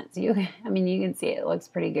 100%. So I mean, you can see it looks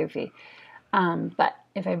pretty goofy. But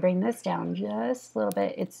if I bring this down just a little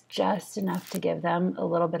bit, it's just enough to give them a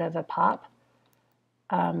little bit of a pop,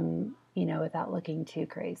 you know, without looking too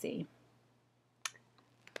crazy.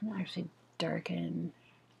 I'll actually darken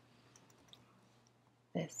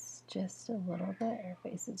this just a little bit. Her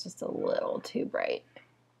face is just a little too bright.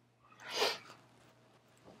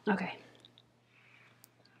 Okay.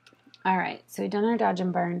 All right, so we've done our dodge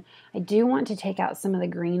and burn. I do want to take out some of the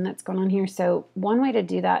green that's going on here. So one way to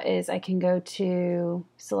do that is I can go to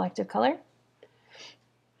selective color,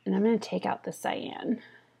 and I'm going to take out the cyan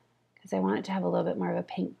because I want it to have a little bit more of a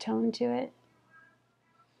pink tone to it.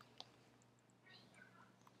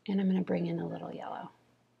 And I'm going to bring in a little yellow.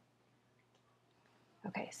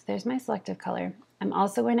 Okay, so there's my selective color. I'm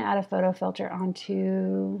also going to add a photo filter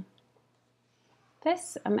onto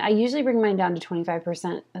this. I usually bring mine down to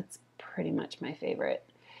 25%. That's pretty much my favorite.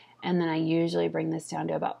 And then I usually bring this down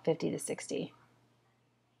to about 50 to 60,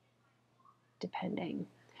 depending.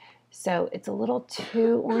 So it's a little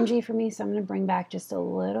too orangey for me, so I'm going to bring back just a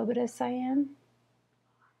little bit of cyan.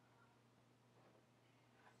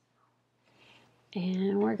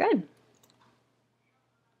 And we're good.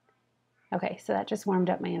 Okay, so that just warmed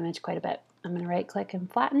up my image quite a bit. I'm going to right click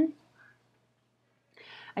and flatten.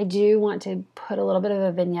 I do want to put a little bit of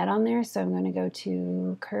a vignette on there, so I'm going to go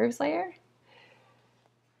to curves layer.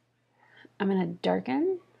 I'm going to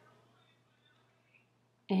darken.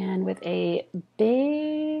 And with a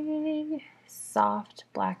big, soft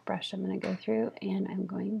black brush, I'm going to go through and I'm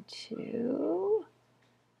going to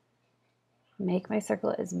make my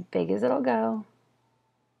circle as big as it'll go.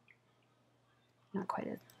 Not quite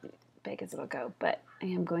as big as it'll go, but I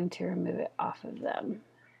am going to remove it off of them.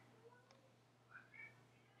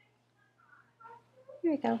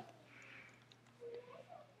 Here we go.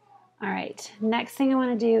 All right, next thing I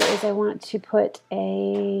want to do is I want to put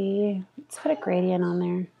let's put a gradient on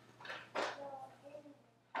there.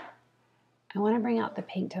 I want to bring out the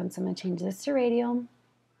pink tone, so I'm going to change this to radial.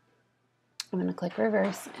 I'm going to click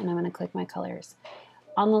reverse, and I'm going to click my colors.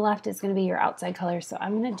 On the left is going to be your outside color, so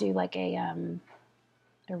I'm going to do like a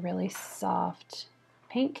really soft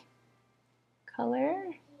pink color.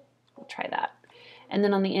 I'll try that. And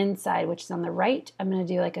then on the inside, which is on the right, I'm going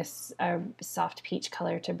to do like a soft peach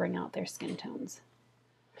color to bring out their skin tones.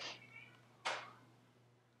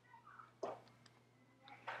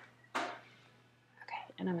 Okay,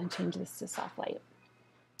 and I'm going to change this to soft light.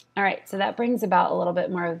 All right, so that brings about a little bit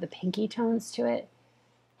more of the pinky tones to it.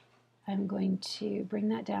 I'm going to bring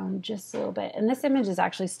that down just a little bit. And this image is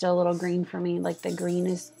actually still a little green for me. Like the green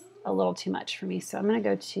is a little too much for me. So I'm going to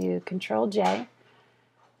go to Control J,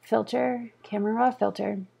 Filter, Camera Raw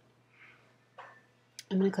Filter.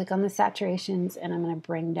 I'm going to click on the saturations and I'm going to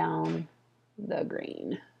bring down the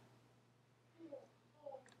green.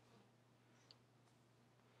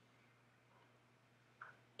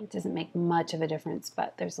 It doesn't make much of a difference,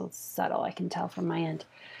 but there's a little subtle, I can tell from my end.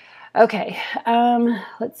 Okay,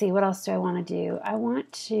 let's see, what else do I want to do? I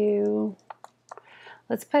want to,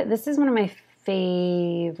 this is one of my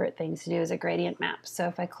favorite things to do is a gradient map. So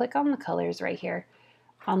if I click on the colors right here,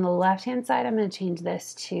 on the left-hand side, I'm going to change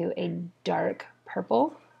this to a dark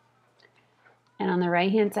purple. And on the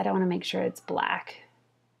right-hand side, I want to make sure it's black.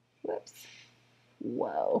 Whoops.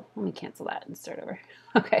 Whoa. Let me cancel that and start over.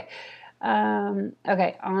 Okay.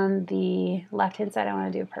 Okay, on the left-hand side, I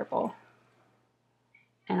want to do purple.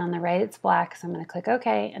 And on the right, it's black, so I'm going to click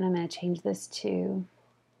OK, and I'm going to change this to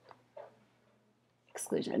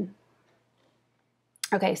exclusion.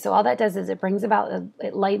 Okay, so all that does is it brings about,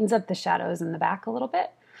 it lightens up the shadows in the back a little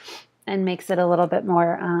bit and makes it a little bit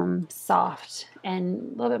more soft and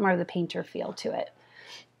a little bit more of the painter feel to it.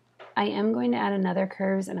 I am going to add another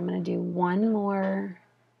curves, and I'm going to do one more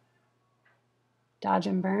dodge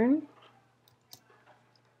and burn.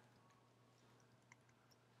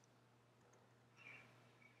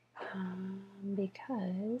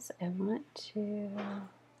 Because I want to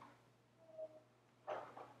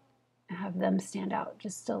have them stand out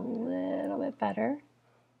just a little bit better.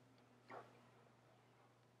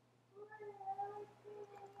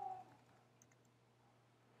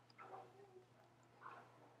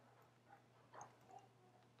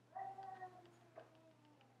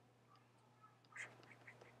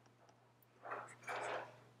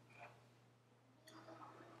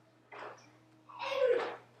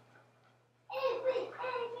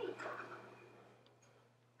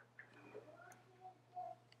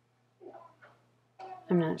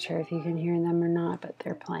 I'm not sure if you can hear them or not, but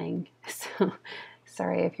they're playing. So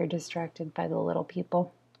sorry if you're distracted by the little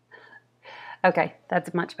people. Okay,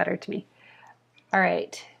 that's much better to me. All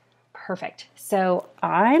right, perfect. So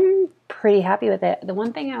I'm pretty happy with it. The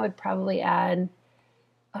one thing I would probably add,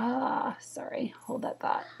 sorry, hold that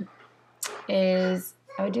thought, is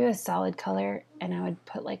I would do a solid color and I would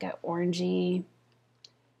put like an orangey,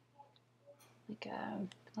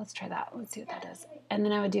 let's try that. Let's see what that does. And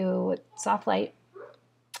then I would do soft light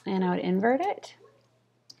and I would invert it.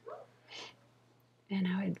 And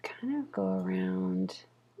I would kind of go around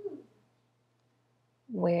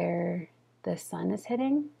where the sun is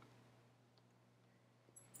hitting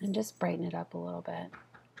and just brighten it up a little bit.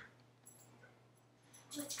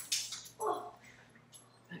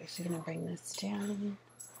 I'm actually going to bring this down.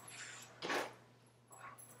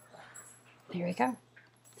 There we go.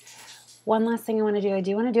 One last thing I want to do, I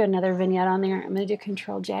do want to do another vignette on there. I'm going to do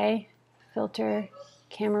Control J, filter,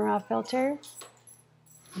 camera raw filter,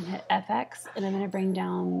 and hit FX, and I'm going to bring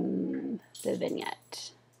down the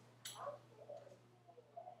vignette.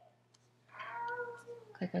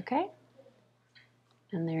 Click OK.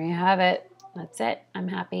 And there you have it. That's it. I'm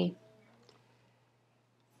happy.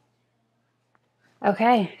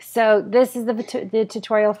 Okay, so this is the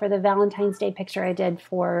tutorial for the Valentine's Day picture I did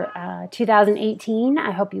for 2018.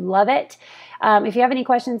 I hope you love it. If you have any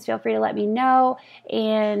questions, feel free to let me know.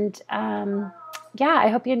 And yeah, I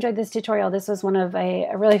hope you enjoyed this tutorial. This was one of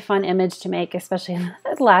a really fun image to make, especially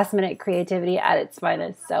last minute creativity at its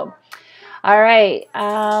finest. So, all right,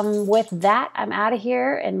 with that, I'm out of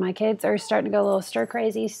here, and my kids are starting to go a little stir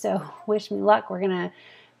crazy, so wish me luck. We're going to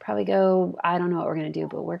probably go, I don't know what we're going to do,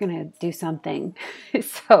 but we're going to do something.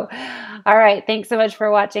 So, all right, thanks so much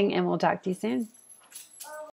for watching, and we'll talk to you soon.